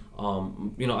people.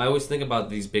 Right? I always think about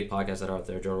these big podcasts that are out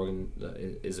there. Joe Rogan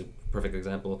is a perfect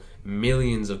example.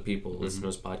 Millions of people listen to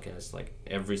his podcast, like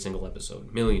every single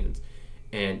episode, millions.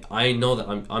 And I know that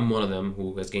I'm one of them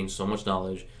who has gained so much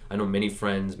knowledge. I know many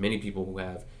friends, many people who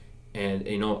have, and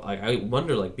I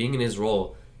wonder, like, being in his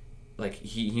role, like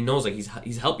he knows, like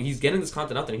he's getting this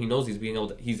content out there, and he knows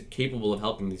he's capable of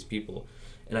helping these people,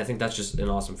 and I think that's just an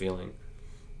awesome feeling.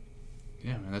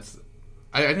 Yeah, man,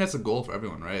 I think that's the goal for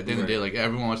everyone, right? At the end of the day, like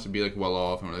everyone wants to be like well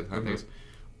off and like kind of things,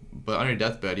 but on your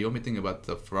deathbed, you won't be thinking about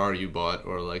the Ferrari you bought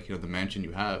or like the mansion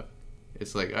you have.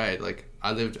 It's like, all right, like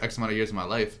I lived X amount of years of my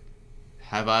life.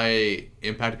 Have I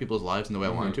impacted people's lives in the way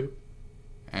I wanted to?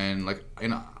 And like I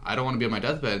don't want to be on my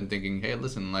deathbed and thinking, hey,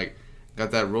 listen, like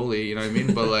got that rollie, you know what I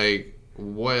mean? But like,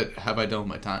 what have I done with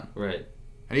my time? Right.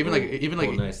 And even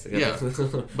nice. Yeah.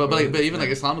 but even like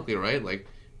Islamically, right? Like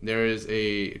there is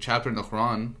a chapter in the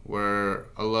Quran where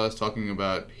Allah is talking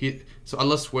about so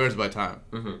Allah swears by time,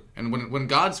 and when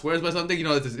God swears by something,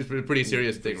 it's a pretty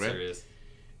serious thing, right? Serious.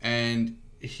 And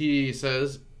He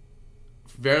says,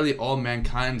 "Verily, all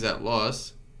mankind's at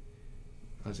loss."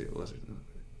 Besides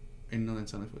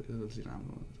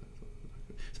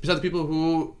the people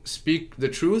who speak the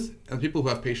truth and the people who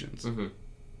have patience,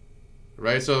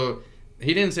 right? So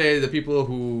He didn't say the people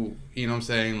who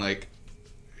like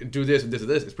do this and this and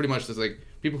this. It's pretty much just like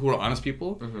people who are honest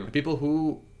people, and people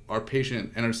who are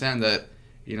patient and understand that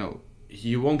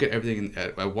you won't get everything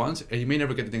at once, and you may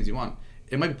never get the things you want.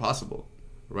 It might be possible,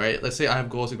 right? Let's say I have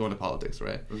goals to go into politics,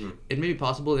 right? It may be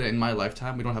possible that in my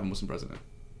lifetime we don't have a Muslim president,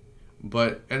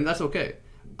 and that's okay.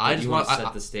 I just want to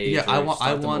set the stage. Yeah, I want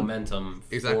the momentum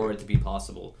for it to be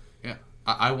possible. Yeah,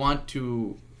 I want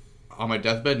to, on my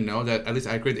deathbed, know that at least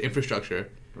I create the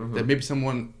infrastructure that maybe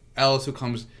someone else who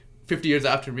comes 50 years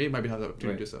after me might have the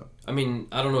opportunity to do so. I mean,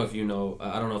 I don't know if you know.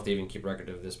 I don't know if they even keep record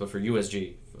of this, but for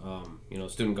USG,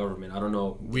 student government, I don't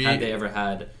know had they ever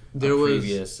had a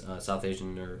previous South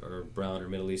Asian or brown or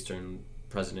Middle Eastern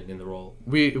president in the role.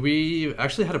 We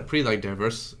actually had a pretty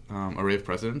diverse array of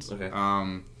presidents. Okay.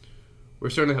 We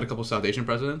certainly had a couple South Asian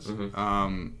presidents.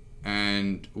 Mm-hmm.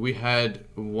 And we had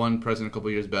one president a couple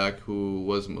years back who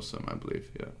was Muslim, I believe.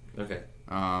 Yeah. Okay.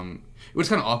 It was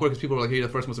kind of awkward because people were like, "Hey, you're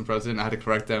the first Muslim president." I had to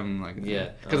correct them,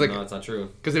 because no, it's not true.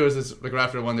 Because there was this right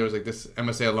after one, there was this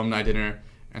MSA alumni dinner,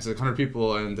 and so 100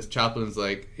 people, and this chaplain's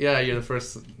like, "Yeah, you're the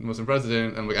first Muslim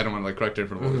president," and I don't want to correct her in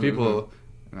front of all the people,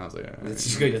 and I was like, "Yeah, it's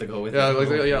just good to go with." Yeah,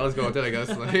 let's go with it, I guess.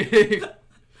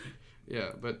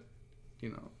 Yeah, but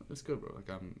it's good, bro.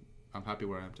 I'm happy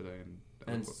where I am today,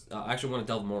 and I actually want to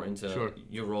delve more into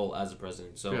your role as a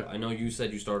president. So I know you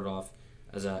said you started off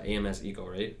as a AMS Eco,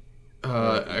 right?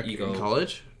 In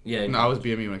college? Yeah. No, I was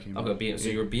BME when I came. Okay, so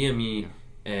you were BME,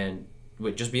 and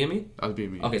wait, just BME? I was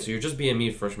BME. Okay, so you're just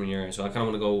BME freshman year. So I kind of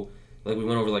want to go, we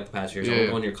went over the past years. So I want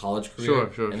to go into your college career,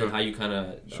 and then how you kind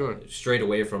of strayed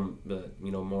away from the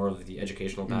more of the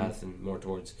educational path and more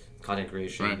towards content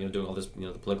creation. Doing all this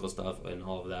the political stuff and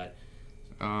all of that.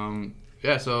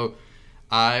 Yeah. So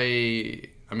I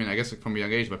guess from a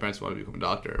young age, my parents wanted me to become a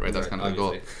doctor, right? That's kind of the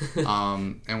goal.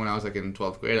 And when I was in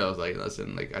 12th grade, I was like,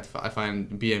 listen, I find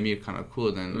BME kind of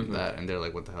cooler than that. And they're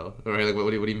like, what the hell? Right? What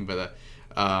do you mean by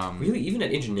that? Really? Even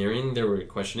at engineering, they were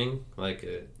questioning?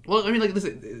 Well, I mean,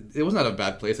 listen, it wasn't at a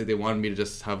bad place. They wanted me to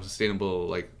just have a sustainable,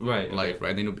 life,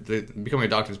 right? They knew becoming a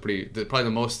doctor is probably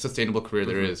the most sustainable career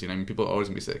there is. People are always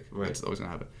going to be sick. Right. It's always going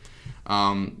to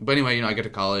happen. But anyway, I get to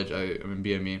college. I'm in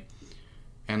BME.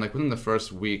 And, within the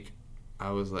first week,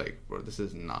 I was like, bro, this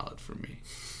is not for me.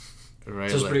 Right?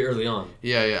 So it was pretty early on.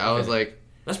 Yeah. I was like...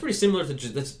 That's pretty similar to...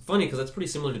 That's funny, because that's pretty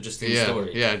similar to Justine's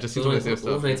story. Yeah, Justine's the same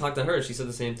stuff. When I talked to her, she said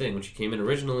the same thing. When she came in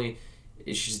originally,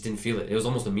 she just didn't feel it. It was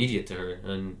almost immediate to her.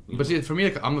 But see, for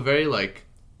me, I'm a very,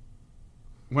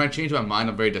 when I change my mind,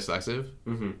 I'm very decisive.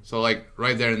 Mm-hmm. So,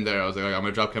 right there and there, I was like, I'm going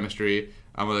to drop chemistry.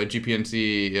 I'm a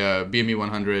GPNC, BME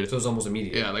 100. So it was almost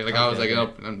immediate. Yeah, I was like,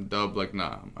 nope, I'm dub,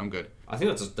 nah, I'm good. I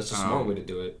think that's a smart way to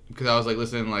do it. Because I was like,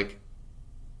 listen,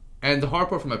 and the hard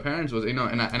part for my parents was, and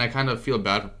I kind of feel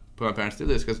bad for my parents to do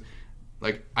this, because,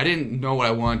 I didn't know what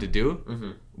I wanted to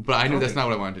do, but I knew that's not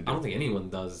what I wanted to do. I don't think anyone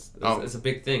does. It's a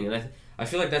big thing, and I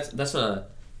feel like that's a...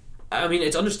 I mean,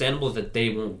 it's understandable that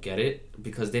they won't get it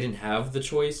because they didn't have the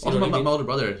choice. Also, my older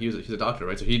brother, he's a doctor,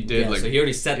 right? So he did so he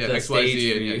already set the XYZ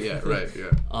stage. And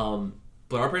right.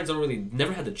 But our parents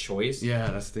never had the choice.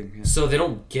 Yeah, that's the thing. Yeah. So they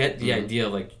don't get the idea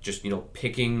of just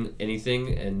picking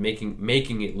anything and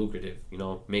making it lucrative.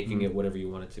 Making it whatever you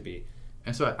want it to be.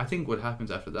 And so I think what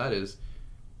happens after that is,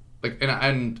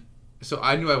 and so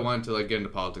I knew I wanted to get into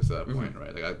politics at that point,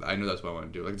 right? I knew that's what I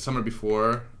wanted to do. The summer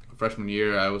before freshman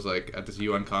year, I was at this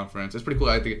UN conference. It's pretty cool.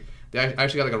 I think I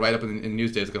actually got a write up in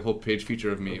Newsday, a whole page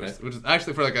feature of me, which is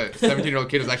actually for a 17-year-old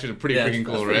kid is actually pretty freaking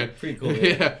cool, right? Pretty cool.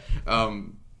 Yeah.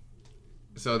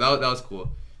 So that was cool.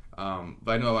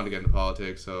 But I knew I wanted to get into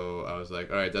politics, so I was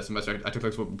like, all right, that semester I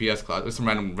took some BS class, some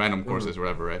random courses or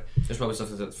whatever, right? There's probably stuff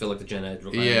that feel like the gen ed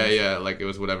requirements. Yeah, it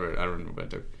was whatever. I don't remember what I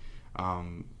took.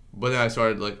 But then I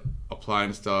started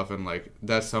applying stuff, and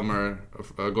that summer,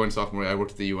 going to sophomore year, I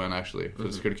worked at the UN actually for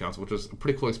the Security Council, which was a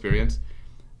pretty cool experience.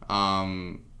 How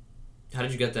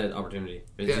did you get that opportunity?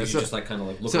 Did you just look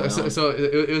around? So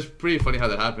it was pretty funny how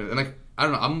that happened, and I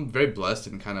don't know, I'm very blessed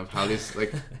in kind of how these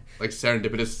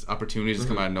serendipitous opportunities just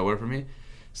come out of nowhere for me.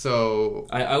 So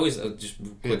I always just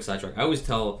quick sidetrack. I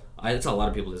tell a lot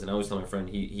of people this, and I always tell my friend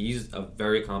he's a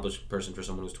very accomplished person for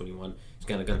someone who's 21. He's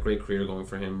got a great career going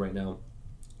for him right now.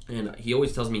 And he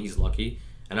always tells me he's lucky.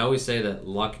 And I always say that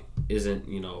luck isn't,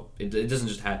 it doesn't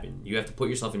just happen. You have to put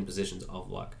yourself in positions of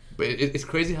luck. But it's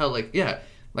crazy how, I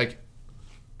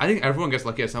think everyone gets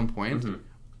lucky at some point,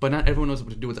 but not everyone knows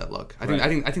what to do with that luck. I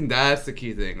think that's the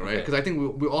key thing, right? Because I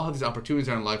think we all have these opportunities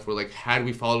in our life where, had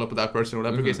we followed up with that person or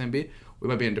whatever the case may be, we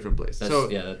might be in a different place.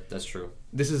 That's true.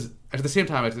 This is, at the same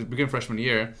time, at the beginning of freshman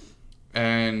year,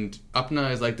 and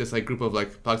UPNA is this group of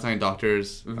Pakistani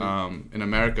doctors in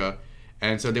America.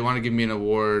 And so they want to give me an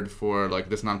award for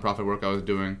this nonprofit work I was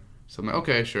doing. So I'm like,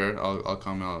 okay, sure, I'll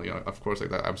come. Of course,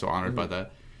 I'm so honored by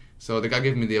that. So the guy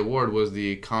giving me the award was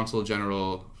the Consul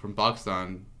General from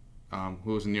Pakistan,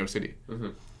 who was in New York City.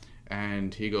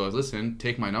 And he goes, listen,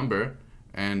 take my number,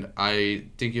 and I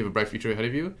think you have a bright future ahead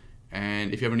of you.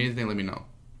 And if you ever need anything, let me know.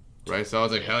 Right? So I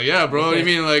was like, hell yeah, bro. What do you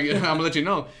mean? I'm gonna let you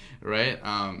know, right?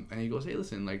 And he goes, hey,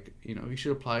 listen, you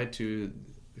should apply to.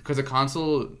 Because the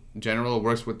consul general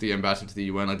works with the ambassador to the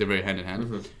UN, they're very hand in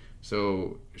hand.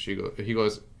 So he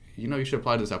goes, you should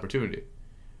apply to this opportunity,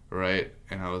 right?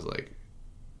 And I was like,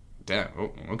 damn,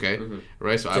 okay, Mm-hmm.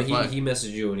 right? So I applied. He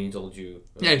messaged you and he told you.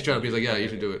 Yeah, he showed up. He's like, yeah, you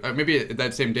should do it. Maybe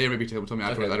that same day, maybe he told me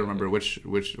afterwards. Okay. I don't remember which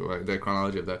the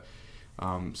chronology of that.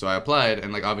 So I applied,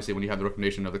 and like obviously when you have the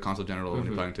recommendation of the consul general when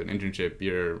you're applying to an internship,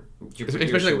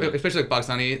 especially like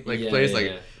Pakistani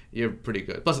place, you're pretty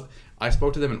good. Plus, I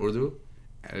spoke to them in Urdu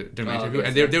during my interview,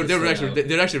 and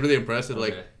they're actually really impressed. They're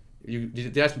like,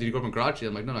 they asked me, did you grow up in Karachi?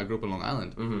 I'm like, no, I grew up in Long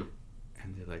Island. Mm-hmm.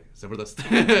 And they're like, Zabardast.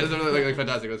 like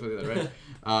fantastic. That's what they did,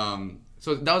 right?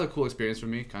 So that was a cool experience for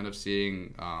me, kind of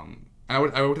seeing. And I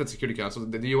worked at the Security Council.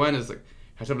 The UN has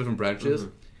several different branches.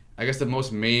 Mm-hmm. I guess the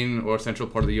most main or central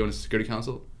part of the UN is the Security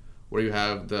Council, where you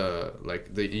have the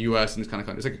U.S. and these kind of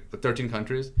countries. It's like 13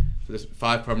 countries. So there's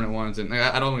 5 permanent ones, and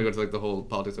I don't want to go to like the whole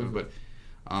politics of it, but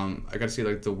I got to see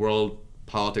like the world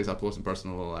politics up close and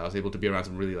personal. I was able to be around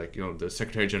some really the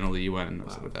Secretary General of the UN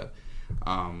and stuff like that.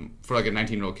 For like a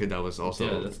 19-year-old kid, that was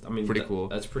also pretty cool.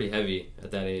 That's pretty heavy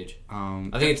at that age. I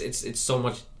think it's so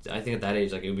much. I think at that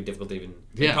age, like it would be difficult to even.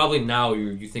 Yeah. Probably now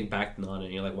you think back on it,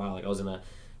 and you're like, wow, like I was in a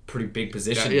pretty big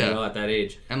position, at that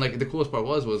age. And like the coolest part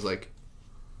was like,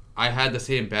 I had the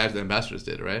same badge that ambassadors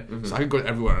did, right? Mm-hmm. So I could go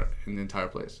everywhere in the entire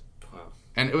place. Wow.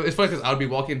 And it's funny because I would be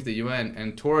walking into the UN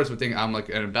and tourists would think I'm like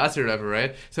an ambassador ever,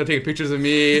 right? So they're taking pictures of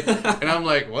me, and I'm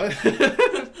like, what?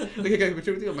 Like, I got a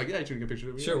picture with you? I'm like, yeah, you should get a picture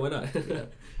of me. Sure, why not? Yeah.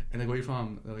 And like, where are you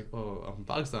from? They're like, oh, I'm from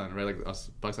Pakistan, right? Like, us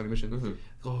Pakistani mission. Mm-hmm.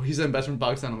 Oh, he's an ambassador from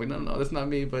Pakistan. I'm like, no, that's not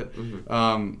me. But,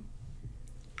 so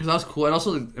that was cool. And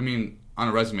also, I mean, on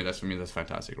a resume, that's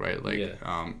fantastic, right? Like,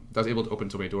 that was able to open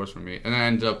so many doors for me. And then I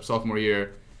ended up sophomore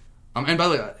year. And by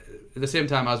the way, at the same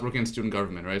time, I was working in student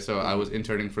government, right? So I was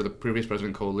interning for the previous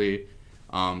president, Cole Lee.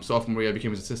 Sophomore year, I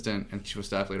became his assistant and chief of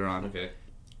staff later on. Okay.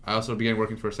 I also began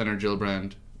working for Senator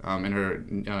Gillibrand in her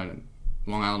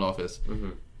Long Island office.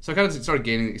 Mm-hmm. So I kind of started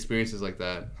gaining experiences like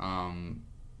that.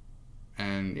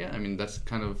 And yeah, I mean, that's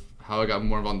kind of how I got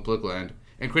more involved in the political end.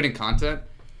 And creating content.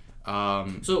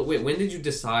 So wait, when did you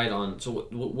decide on? So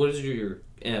what is your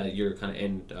kind of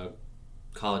end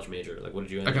college major? Like, what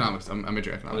did you end? Economics. I'm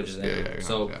majoring economics. Economics.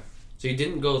 So you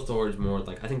didn't go towards more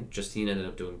like I think Justine ended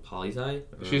up doing poli-sci.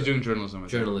 She's doing journalism.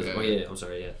 Journalism. I'm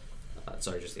sorry. Yeah.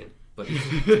 Sorry, Justine. But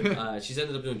she's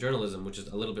ended up doing journalism, which is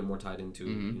a little bit more tied into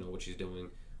what she's doing.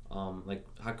 Like,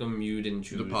 how come you didn't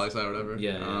choose the poli-sci or whatever?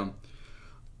 Yeah.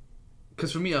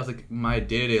 Because for me, I was like, my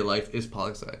day-to-day life is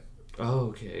poli-sci. Oh,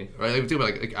 okay. Right,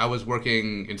 like I was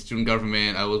working in student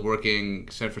government. I was working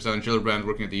for Senator Gillibrand,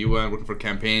 working at the UN, working for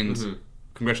campaigns,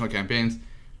 congressional campaigns.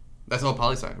 That's all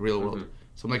poli-sci, real world.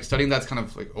 So I'm like studying that's kind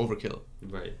of like overkill.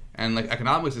 Right. And like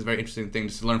economics is a very interesting thing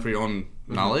just to learn for your own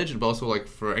knowledge, but also like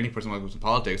for any person who goes in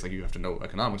politics, like you have to know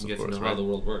economics, of course. You have to know how the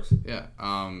world works. Yeah.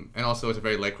 And also it's a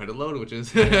very light credit load, which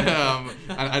is a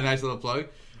nice little plug.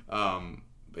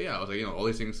 But yeah, I was like, all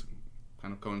these things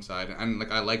kind of coincide, and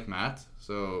like I like math,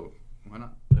 so why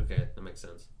not? Okay, that makes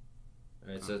sense.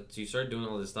 All right, so you started doing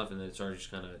all this stuff, and then it started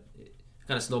just kind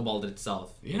of snowballed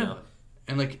itself. Yeah.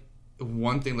 And like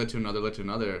one thing led to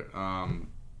another.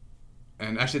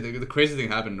 And actually, the crazy thing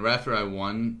happened right after I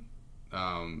won,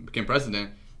 became president.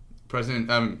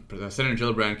 Senator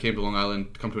Gillibrand came to Long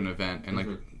Island to come to an event, and like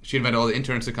she invited all the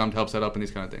interns to come to help set up and these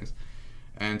kind of things.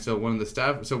 And so one of the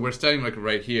staff, so we're standing like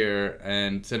right here,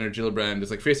 and Senator Gillibrand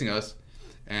is like facing us,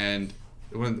 and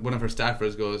one of her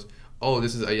staffers goes, "Oh,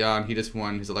 this is Ayan. He just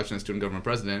won his election as student government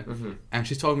president." And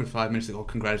she's talking for 5 minutes, like, "Oh,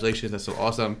 congratulations, that's so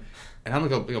awesome." And I'm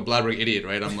like a blabbering idiot,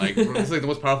 right? I'm like, this is like the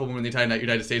most powerful woman in the entire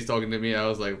United States talking to me. I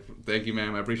was like, "Thank you,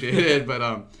 ma'am. I appreciate it."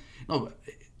 But no,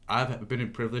 I've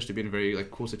been privileged to be in very like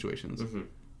cool situations.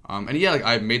 And yeah, like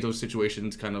I made those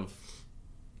situations kind of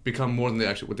become more than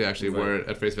what they actually were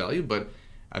at face value. But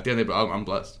at the end of the day, I'm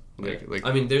blessed. Like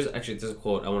I mean, there's a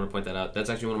quote I want to point that out.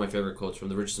 That's actually one of my favorite quotes from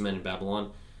The Richest Man in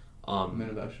Babylon. Men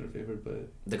of Action are favored,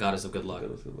 but the goddess of good luck.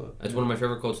 It's one of my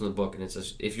favorite quotes in the book, and it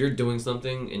says, if you're doing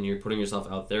something and you're putting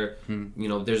yourself out there,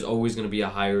 there's always going to be a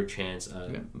higher chance,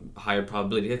 higher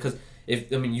probability. Because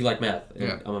you like math,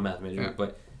 I'm a math major,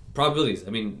 but probabilities. I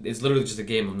mean, it's literally just a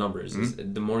game of numbers.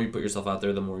 The more you put yourself out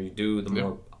there, the more you do, the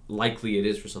more likely it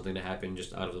is for something to happen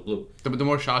just out of the blue. The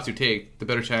more shots you take, the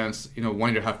better chance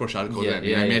 1.5 shot goes in.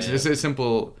 It's a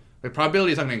simple. The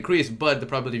probability is not going to increase, but the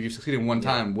probability of you succeeding one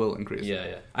time will increase.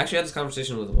 Yeah. I actually had this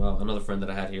conversation with another friend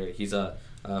that I had here. He's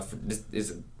this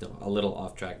is a little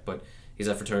off track, but he's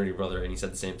a fraternity brother, and he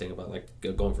said the same thing about like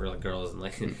going for like girls and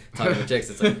like talking to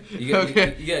chicks. It's like you got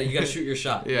to shoot your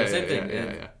shot. Same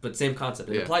thing, but same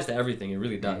concept. It applies to everything. It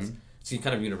really does. It's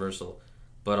kind of universal.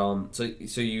 But so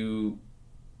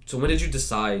when did you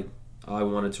decide I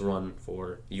wanted to run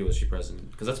for USG president?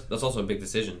 Because that's also a big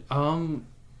decision.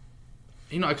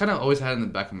 I kind of always had it in the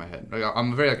back of my head. Like,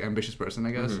 I'm a very like ambitious person,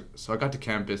 I guess. Mm-hmm. So I got to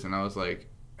campus and I was like,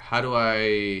 how do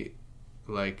I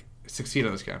like succeed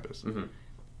on this campus? Mm-hmm.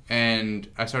 And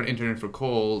I started interning for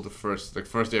Cole the first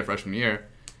day of freshman year,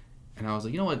 and I was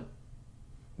like, you know what,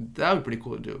 that would be pretty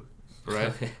cool to do,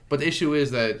 right? But the issue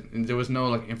is that there was no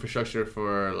like infrastructure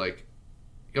for like, you know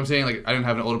what I'm saying, like I didn't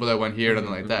have an older brother that went here, nothing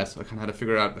like that, so I kind of had to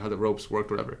figure out how the ropes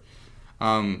worked, or whatever.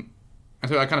 And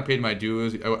so I kind of paid my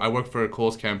dues. I worked for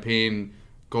Cole's campaign,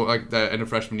 like the end of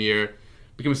freshman year,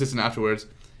 became assistant afterwards.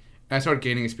 And I started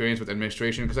gaining experience with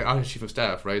administration because I was chief of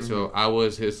staff, right? Mm-hmm. So I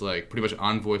was his like pretty much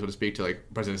envoy, so to speak, to like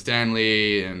President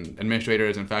Stanley and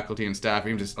administrators and faculty and staff,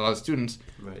 even just a lot of students.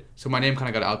 Right. So my name kind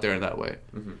of got out there in that way.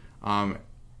 Mm-hmm.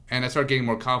 And I started getting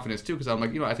more confidence too because I'm like,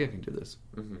 I think I can do this,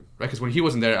 right? Because when he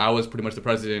wasn't there, I was pretty much the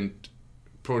president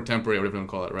pro tempore, whatever you want to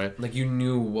call it, right? Like you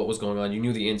knew what was going on, you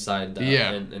knew the inside, and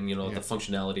the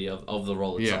functionality of the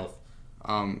role itself.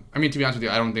 I mean, to be honest with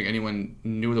you, I don't think anyone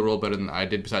knew the role better than I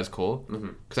did besides Cole.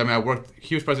 Because, I mean,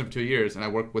 he was president for 2 years, and I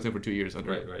worked with him for 2 years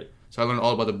under him. Right. So I learned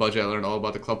all about the budget, I learned all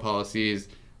about the club policies,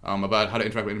 about how to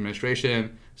interact with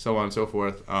administration, so on and so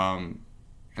forth. And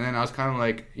then I was kind of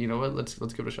like, you know what, let's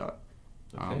give it a shot.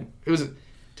 Okay. It was,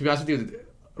 to be honest with you,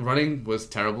 running was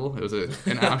terrible.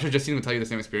 And I'm sure Justine would tell you the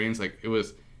same experience. Like, it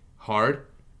was hard.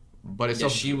 But it's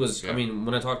she was. Yeah. I mean,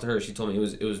 when I talked to her, she told me it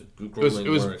was grueling. It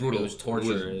was work. brutal. It was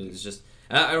torture. It was just.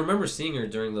 I remember seeing her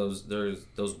during those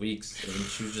weeks, and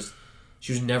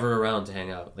she was never around to hang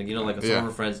out. Like some of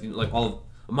her friends, like all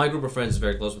of my group of friends is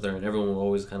very close with her, and everyone would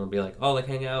always kind of be like, oh, like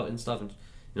hang out and stuff,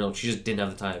 and she just didn't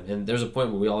have the time. And there's a point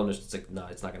where we all understood it's like, no,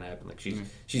 it's not gonna happen. Like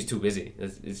she's too busy.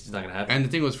 It's just not gonna happen. And the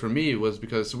thing was for me was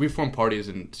because we formed parties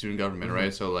in student government,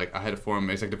 right? So like I had to form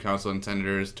executive council and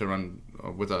senators to run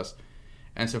with us.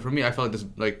 And so for me, I felt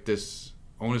this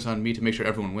onus on me to make sure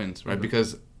everyone wins, right?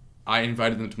 Because I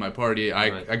invited them to my party.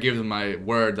 I gave them my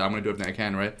word that I'm going to do everything I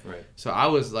can, right? So I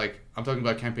was like, I'm talking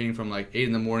about campaigning from like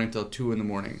 8 a.m. till 2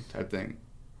 a.m. type thing.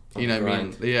 You know what I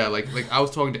mean? Yeah, like I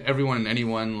was talking to everyone and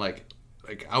anyone, like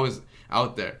I was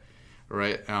out there,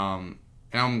 right? And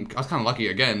I was kind of lucky,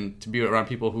 again, to be around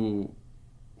people who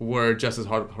were just as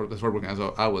hardworking as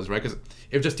I was, right? Because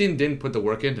if Justine didn't put the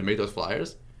work in to make those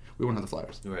flyers, we wouldn't have the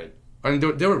flyers. Right. I mean,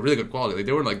 they were really good quality. Like,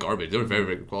 they weren't like garbage. They were very,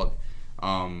 very good quality.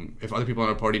 If other people in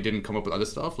our party didn't come up with other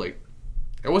stuff, like,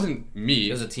 it wasn't me.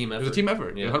 It was a team effort. It was a team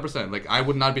effort, 100%. Like, I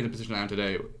would not be in the position I am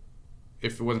today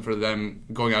if it wasn't for them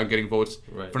going out and getting votes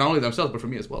for not only themselves, but for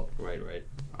me as well. Right.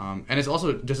 And it's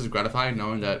also just as gratifying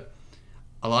knowing that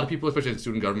a lot of people, especially in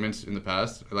student governments in the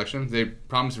past elections, they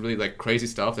promised really, like, crazy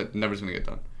stuff that never is going to get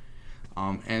done.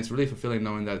 And it's really fulfilling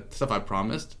knowing that stuff I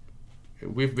promised,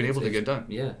 we've been able to get done.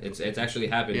 Yeah, it's actually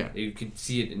happened. Yeah. You could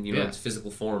see it in its physical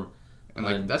form. And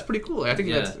like that's pretty cool. I think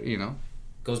that's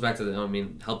goes back to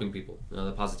helping people,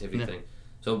 the positivity thing.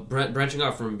 So branching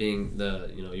off from being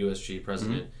the USG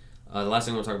president, the last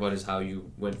thing I want to talk about is how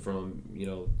you went from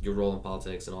your role in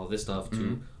politics and all this stuff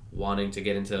to wanting to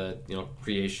get into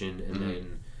creation and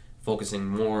then focusing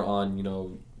more on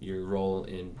your role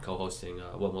in co-hosting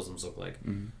What Muslims Look Like.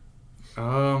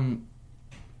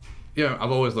 Yeah,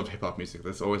 I've always loved hip hop music.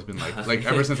 That's always been like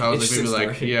ever since I was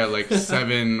like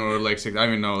 7 or like 6. I don't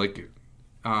even know. Like,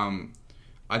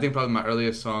 I think probably my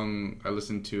earliest song I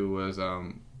listened to was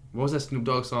what was that Snoop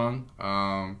Dogg song?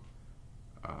 What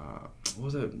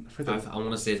was it? I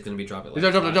want to say it's gonna be Drop It Like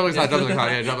Drop It Like Hot.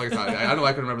 Yeah, Drop It Like Hot. I know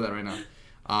I can remember that right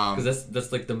now. Because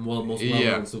that's like the most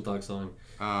well-known Snoop Dogg song.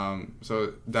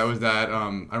 So that was that. I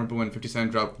remember when 50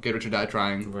 Cent dropped "Get Rich or Die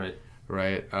Trying."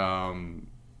 Right.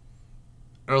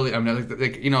 Early, I mean,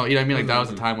 like you know what I mean. Like that was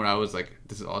the time where I was like,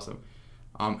 "This is awesome,"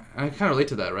 and I kind of relate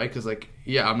to that, right? Because like,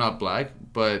 yeah, I'm not black,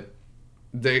 but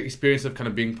the experience of kind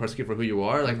of being persecuted for who you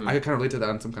are, like I kind of relate to that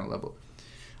on some kind of level.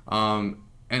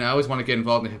 And I always want to get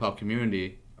involved in the hip hop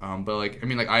community, but like, I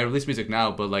mean, like I release music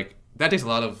now, but like that takes a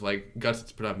lot of like guts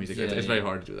to put out music. It's very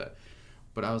hard to do that.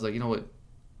 But I was like, you know what,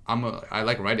 I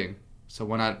like writing, so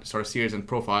why not start a series and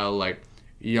profile like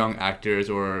young actors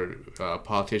or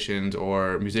politicians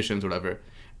or musicians, or whatever.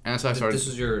 And so I started. This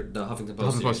was the Huffington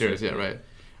Post series, yeah, right.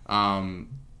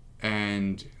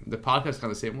 And the podcast is kind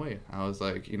of the same way. I was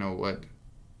like, you know what,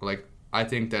 like I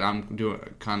think that I'm doing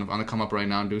kind of on the come up right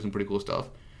now and doing some pretty cool stuff,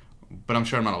 but I'm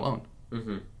sure I'm not alone.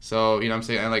 So you know what I'm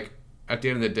saying, and like at the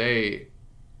end of the day,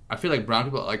 I feel like brown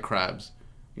people are like crabs.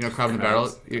 You know, crab in the barrel.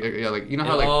 Yeah, like you know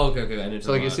how like. Oh, okay. I know.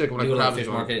 So like you see like when you a crab fish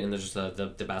market and there's just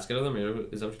the basket of them.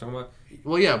 Is that what you're talking about?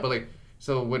 Well, yeah, but like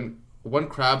so when one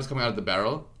crab is coming out of the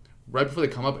barrel, right before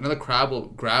they come up, another crab will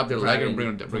grab their leg and bring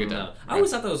it down. Right? I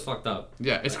always thought that was fucked up.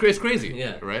 Yeah, it's crazy.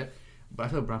 Yeah. Right? But I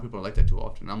feel like brown people are like that too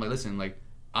often. I'm like, listen, like,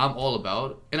 I'm all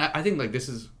about... And I think, like, this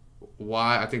is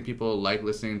why I think people like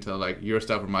listening to like your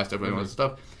stuff or my stuff or anyone else's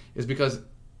stuff is because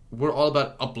we're all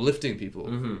about uplifting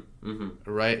people,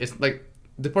 right? It's like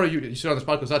the part of you sit on this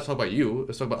podcast is not to talk about you,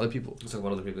 it's talk about other people. Let's talk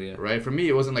about other people, yeah. Right? For me,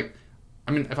 it wasn't like,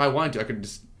 I mean, if I wanted to, I could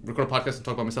just record a podcast and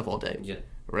talk about myself all day. Yeah.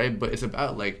 Right? But it's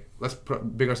about like, let's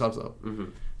big ourselves up.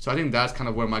 So I think that's kind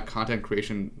of where my content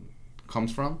creation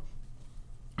comes from.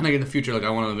 And like in the future, like I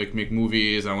want to make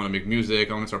movies, I want to make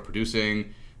music, I want to start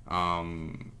producing,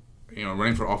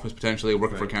 running for office potentially,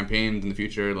 working for campaigns in the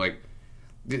future. Like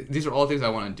these are all things I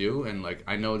want to do, and like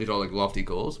I know these are all like lofty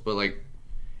goals, but like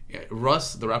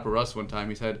Russ, the rapper Russ, one time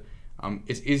he said,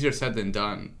 "It's easier said than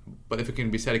done, but if it can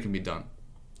be said, it can be done."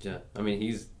 Yeah, I mean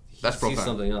that's profound. He's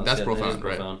something else. That's profound,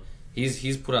 right?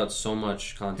 He's put out so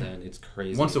much content, it's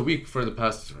crazy. Once a week for the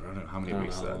past I don't know how many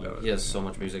weeks. He has so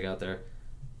much music out there,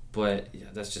 but yeah,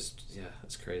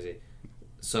 that's crazy.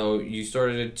 So you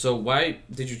started. So why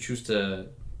did you choose to?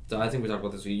 I think we talked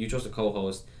about this. You chose to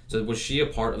co-host. So was she a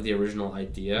part of the original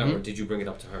idea, or did you bring it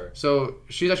up to her? So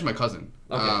she's actually my cousin.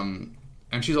 Okay.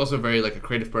 And she's also very like a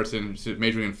creative person. She's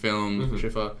majoring in film,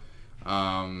 Shifa.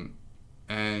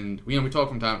 And we talk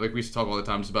from time, like we used to talk all the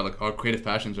time just about like our creative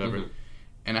passions, whatever.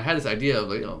 And I had this idea of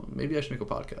like, maybe I should make a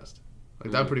podcast.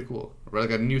 Like that'd be pretty cool, right?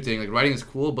 Like a new thing. Like writing is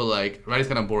cool, but like writing's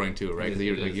kind of boring too, right?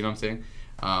 Because like, you know what I'm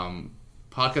saying?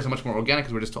 Podcasts are much more organic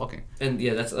because we're just talking. And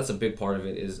yeah, that's a big part of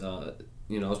it. Is I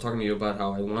was talking to you about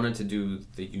how I wanted to do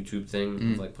the YouTube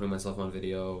thing, of like putting myself on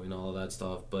video and all of that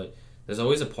stuff, but there's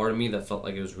always a part of me that felt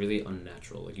like it was really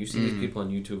unnatural. Like you see these people on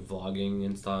YouTube vlogging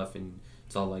and stuff, and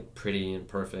it's all like pretty and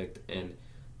perfect, and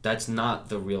that's not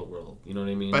the real world. You know what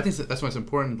I mean? But I think that's why it's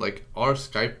important. Like our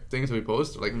Skype things that we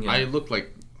post, like I look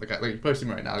like you probably see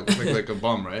me right now, I look like a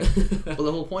bum, right? But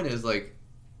the whole point is like,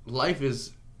 life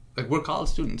is like we're college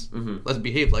students. Let's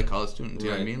behave like college students. You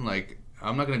know what I mean? Like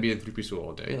I'm not gonna be in 3-piece suit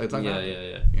all day. Like, it's not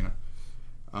You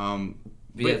know.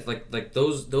 But yeah, like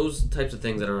those types of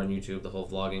things that are on YouTube, the whole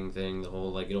vlogging thing, the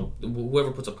whole like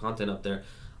whoever puts up content up there,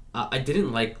 I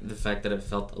didn't like the fact that it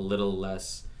felt a little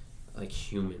less like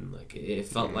human. Like it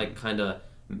felt like kind of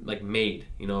like made,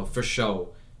 for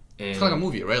show. And it's kind of like a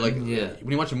movie, right? Like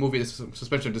when you watch a movie, it's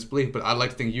suspension of disbelief. But I like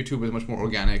to think YouTube is a much more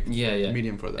organic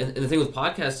medium for that. And the thing with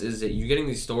podcasts is that you're getting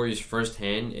these stories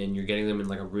firsthand, and you're getting them in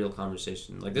like a real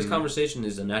conversation. Like this conversation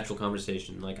is a natural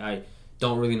conversation. Like I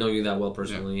don't really know you that well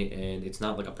personally, and it's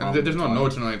not like a problem. And there's no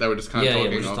notes or anything like that. We're just kind of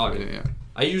talking. Yeah, we're just talking.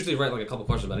 I usually write like a couple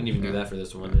questions, but I didn't even do that for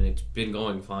this one, and it's been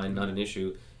going fine, not an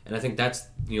issue. And I think that's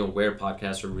where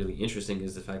podcasts are really interesting,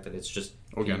 is the fact that it's just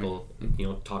people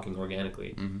talking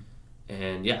organically.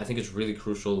 And yeah, I think it's really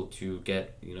crucial to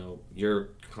get your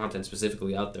content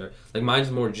specifically out there. Like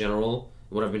mine's more general.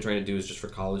 What I've been trying to do is just for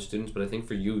college students, but I think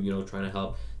for you, trying to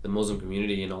help the Muslim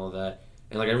community and all of that.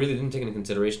 And like I really didn't take into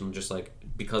consideration just like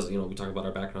because we talk about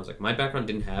our backgrounds. Like my background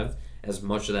didn't have as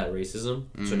much of that racism,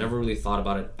 so I never really thought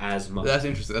about it as much. That's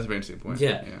interesting. That's a very interesting point.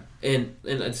 Yeah. And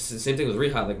it's the same thing with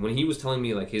Rehat. Like when he was telling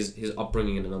me like his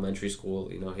upbringing in an elementary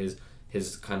school,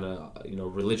 his kind of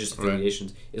religious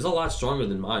affiliations is a lot stronger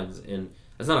than mine's, and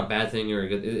that's not a bad thing or a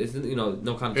good. It's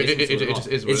no connotation. It just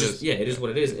is what it is. Yeah, it is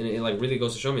what it is, and it like really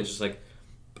goes to show me it's just like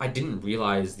I didn't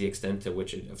realize the extent to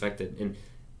which it affected, and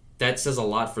that says a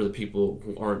lot for the people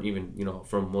who aren't even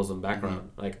from Muslim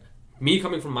background. Like me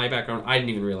coming from my background, I didn't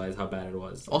even realize how bad it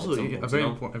was. Also, a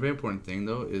very important thing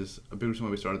though is a big reason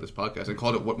why we started this podcast and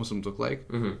called it "What Muslims Look Like,"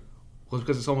 was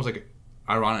because it's almost like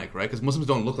ironic, right? Because Muslims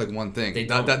don't look like one thing.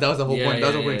 That was the whole point. That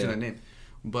was the whole point to that name.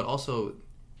 But also,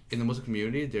 in the Muslim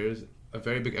community, there's a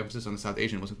very big emphasis on the South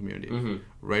Asian Muslim community,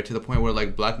 right? To the point where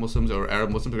like Black Muslims or Arab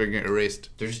Muslims are going to get erased.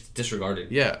 They're just disregarded.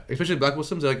 Yeah, especially Black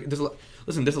Muslims. Like, there's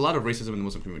a lot of racism in the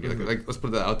Muslim community. Like let's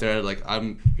put that out there. Like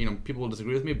people will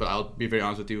disagree with me, but I'll be very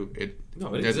honest with you. It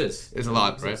exists. It's a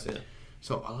lot, right? Yeah.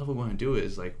 So a lot of what we want to do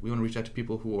is like we want to reach out to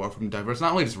people who are from diverse,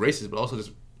 not only just races, but also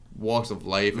just walks of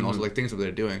life and also like things that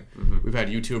they're doing. We've had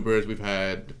YouTubers, we've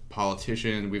had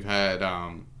politicians, we've had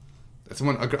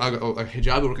someone a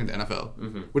hijabi working at the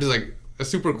NFL, which is like a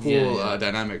super cool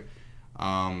dynamic.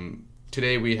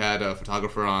 Today we had a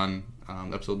photographer on.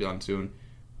 The episode will be on soon.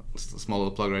 A small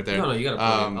little plug right there. No, you gotta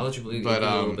plug it. I'll let you believe a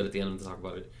little bit at the end to talk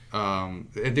about it.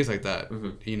 And things like that.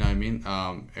 You know what I mean?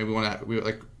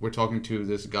 And we're talking to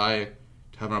this guy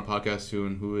to have on our podcast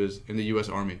soon who is in the U.S.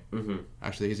 Army.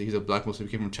 Actually, he's a Black Muslim.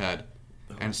 He came from Chad.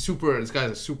 And this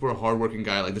guy's a super hardworking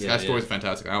guy. Like this guy's story is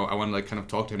fantastic. I want to like kind of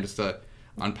talk to him just to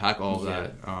unpack all of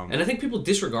that. And I think people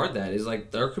disregard that. Is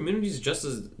like our community is just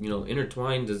as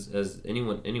intertwined as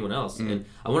anyone else. And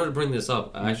I wanted to bring this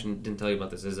up. I actually didn't tell you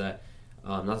about this. Is that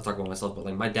not to talk about myself, but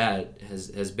like my dad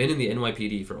has been in the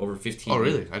NYPD for over 15 years. Oh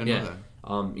really? I didn't know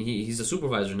He's a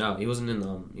supervisor now. He wasn't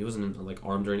in like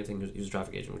armed or anything. He was a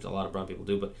traffic agent, which a lot of brown people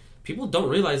do. But people don't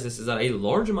realize this is that a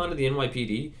large amount of the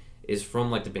NYPD is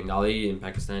from like the Bengali and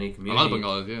Pakistani community. A lot of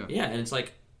Bengalis, yeah. Yeah, and it's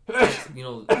like,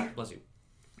 bless you.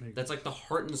 That's like the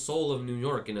heart and soul of New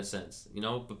York in a sense,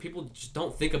 But people just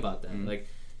don't think about that. And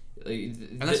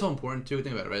that's so important too.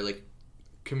 Think about it, right? Like,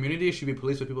 community should be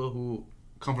policed by people who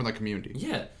come from that community.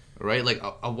 Yeah. Right? Like,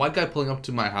 a white guy pulling up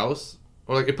to my house,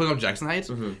 or like pulling up Jackson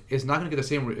Heights, is not going to get the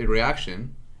same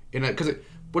reaction. Because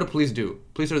what do police do?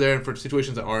 Police are there for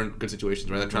situations that aren't good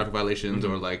situations, right? Like traffic violations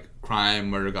or like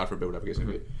crime, murder, God forbid, whatever the case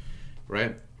may be.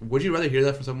 Right? Would you rather hear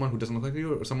that from someone who doesn't look like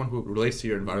you, or someone who relates to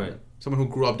your environment? Right. Someone who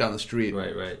grew up down the street.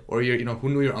 Right. Or who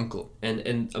knew your uncle.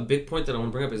 And a big point that I want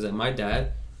to bring up is that my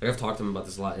dad, like I've talked to him about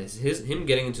this a lot, is him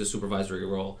getting into a supervisory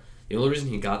role. The only reason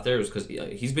he got there is because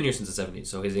he's been here since the 70s,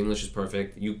 so his English is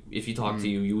perfect. If he talked to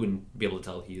you, you wouldn't be able to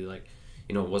tell he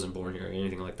wasn't born here or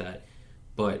anything like that.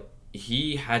 But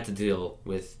he had to deal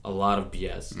with a lot of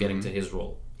BS getting to his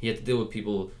role. He had to deal with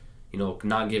people,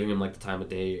 not giving him like the time of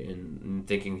day and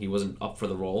thinking he wasn't up for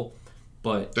the role.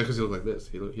 But that's because he looked like this.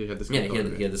 He had the skin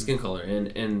color. He had the skin color,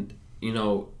 and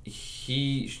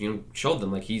he showed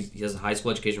them like he has a high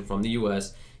school education from the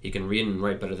U.S. He can read and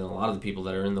write better than a lot of the people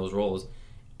that are in those roles,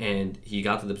 and he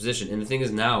got to the position. And the thing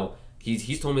is now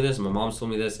he's told me this, and my mom's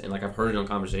told me this, and like I've heard it on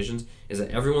conversations, is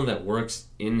that everyone that works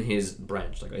in his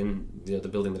branch, like in the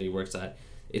building that he works at,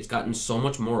 it's gotten so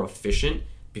much more efficient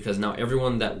because now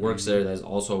everyone that works there that is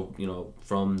also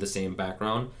from the same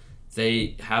background,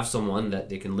 they have someone that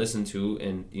they can listen to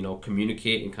and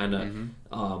communicate and kind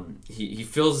of he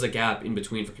fills the gap in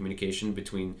between for communication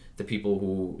between the people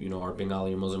who are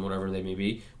Bengali or Muslim, whatever they may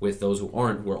be, with those who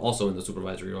aren't, who are also in the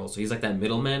supervisory role. So he's like that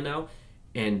middleman now,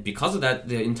 and because of that,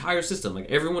 the entire system,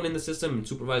 like everyone in the system and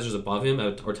supervisors above him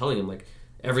are telling him like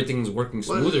everything's working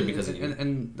smoother because of you.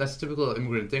 And that's a typical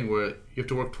immigrant thing where you have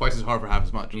to work twice as hard for half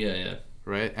as much. Yeah.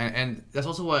 Right, and that's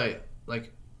also why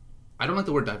like. I don't like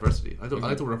the word diversity. I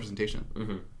like the word representation.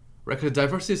 Right? Because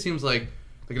diversity seems like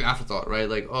an afterthought, right?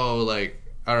 Like, all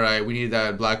right, we need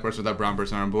that black person or that brown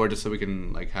person on board just so we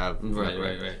can like have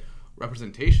right.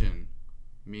 Representation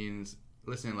means,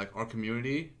 listen, like our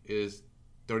community is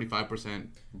 35%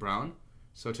 brown,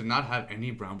 so to not have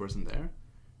any brown person there,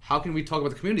 how can we talk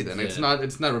about the community then? Yeah. It's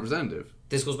not representative.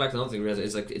 This goes back to another thing.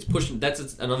 It's like it's pushing.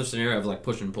 That's another scenario of like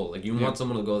push and pull. Like you want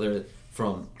someone to go there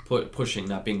from pushing,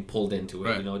 not being pulled into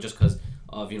it. Right. Just because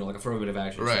of like affirmative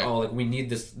action. Right. So, like we need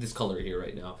this color here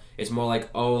right now. It's more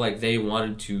like they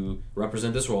wanted to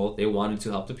represent this role. They wanted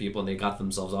to help the people, and they got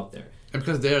themselves up there. And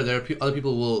because other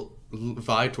people will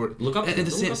vie toward look up. And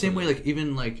the same way, like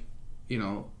even like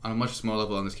on a much smaller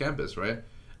level on this campus, right?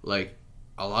 Like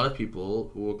a lot of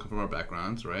people who come from our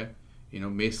backgrounds, right?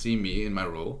 May see me in my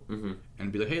role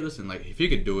and be like, hey, listen, like if you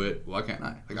could do it, why can't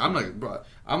I? Like I'm like, bro,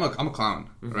 I'm a clown,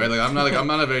 right? Like I'm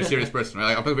not a very serious person, right?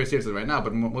 Like, I'm playing very seriously right now,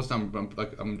 but most of the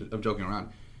time I'm joking around.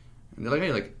 And they're like,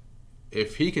 hey, like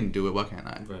if he can do it, why can't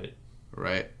I?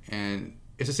 Right. And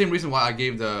it's the same reason why I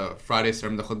gave the Friday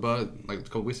sermon, the khutbah, like a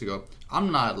couple weeks ago.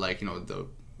 I'm not like the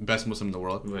best Muslim in the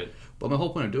world, right? But my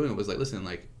whole point of doing it was like, listen,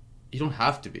 like you don't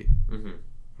have to be,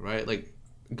 right? Like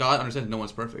God understands no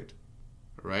one's perfect,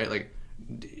 right? Like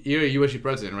you're a U.S.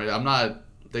 president, right? I'm not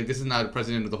like this is not a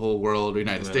president of the whole world or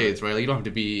United States, right? Like you don't have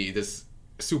to be this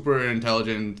super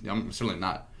intelligent. I'm certainly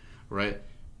not, right?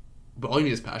 But all you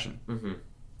need is passion. And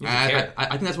I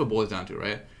think that's what it boils down to,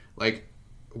 right? Like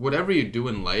whatever you do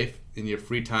in life, in your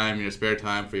free time, in your spare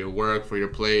time, for your work, for your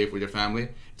play, for your family,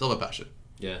 it's all about passion.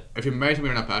 Yeah. If you're married to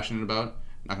somebody you're not passionate about,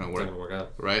 not gonna work. It's not gonna work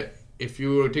out, right? If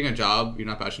you're taking a job you're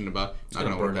not passionate about, it's not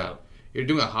gonna work out. You're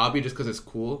doing a hobby just because it's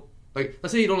cool. Like,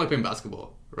 let's say you don't like playing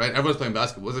basketball, right? Everyone's playing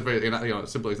basketball. It's a very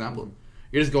simple example.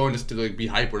 You're just going just to like be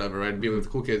hype or whatever, right? Be with the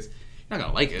cool kids. You're not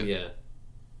gonna like it. Yeah.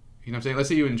 You know what I'm saying? Let's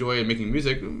say you enjoy making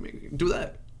music, do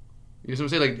that. You know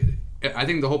what I'm saying? Like, I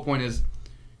think the whole point is,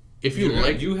 if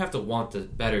you have to want to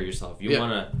better yourself. You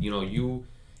wanna,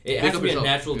 it has to be a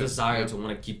natural desire to want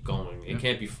to keep going. It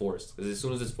can't be forced, because as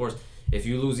soon as it's forced, if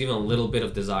you lose even a little bit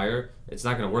of desire, it's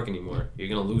not going to work anymore. You're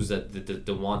going to lose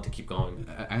the want to keep going.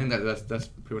 I think that's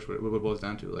pretty much what it boils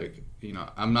down to. Like,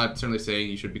 I'm not certainly saying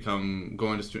you should if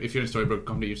you're in a storybook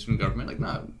company, you're student government. Like,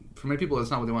 nah, for many people,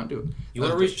 that's not what they want to do. You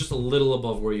want to reach just a little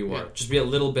above where you are. Just be a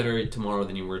little better tomorrow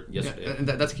than you were yesterday. Yeah, and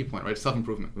that's a key point, right?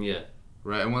 Self-improvement. Yeah.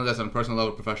 Right, and whether that's on a personal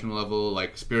level, professional level,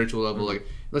 like spiritual level, like,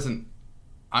 listen,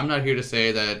 I'm not here to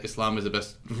say that Islam is the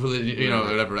best religion,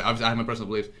 whatever. I have my personal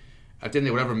beliefs. At the end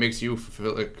of the day, whatever makes you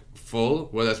feel like full,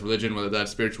 whether that's religion, whether that's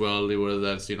spirituality, whether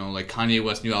that's like Kanye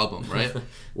West's new album, right?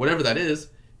 Whatever that is,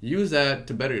 use that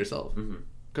to better yourself.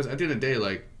 Because at the end of the day,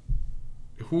 like,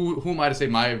 who am I to say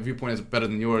my viewpoint is better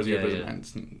than yours? Yeah,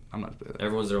 I'm not.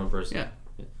 Everyone's their own person. Yeah.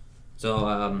 So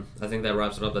I think that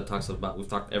wraps it up. We've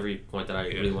talked every point that I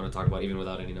really want to talk about, even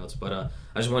without any notes. But I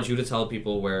just want you to tell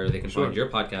people where they can find your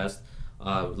podcast,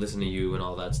 listen to you and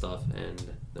all that stuff, and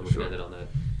then we can end it on that.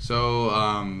 So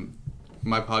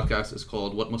my podcast is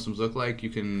called What Muslims Look Like. You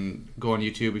can go on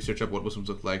YouTube, you search up What Muslims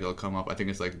Look Like, it'll come up. I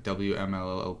think it's like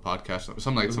WMLL podcast,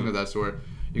 something of that sort.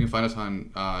 You can find us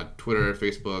on Twitter,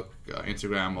 Facebook,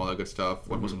 Instagram, all that good stuff.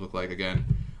 What Muslims Look Like again.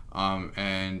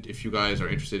 And if you guys are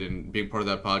interested in being part of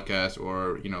that podcast,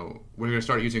 or we're gonna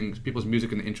start using people's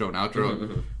music in the intro and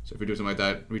outro. So if you're doing something like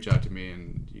that, reach out to me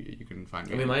and you can find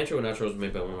me. I mean, my intro and outro was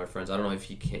made by one of my friends. I don't know if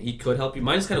he could help you.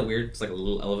 Mine's kind of weird. It's like a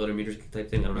little elevator music type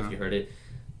thing. I don't know if you heard it,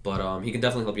 but he can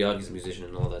definitely help you out. He's a musician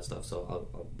and all that stuff. So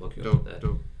I'll book you up with that.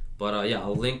 Dope. But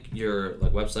I'll link your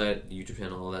website, YouTube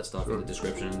channel, all that stuff in the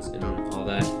descriptions and all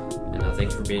that. And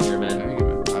thank you for being here, man. Thank you,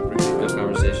 man. I appreciate it. Good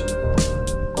conversation.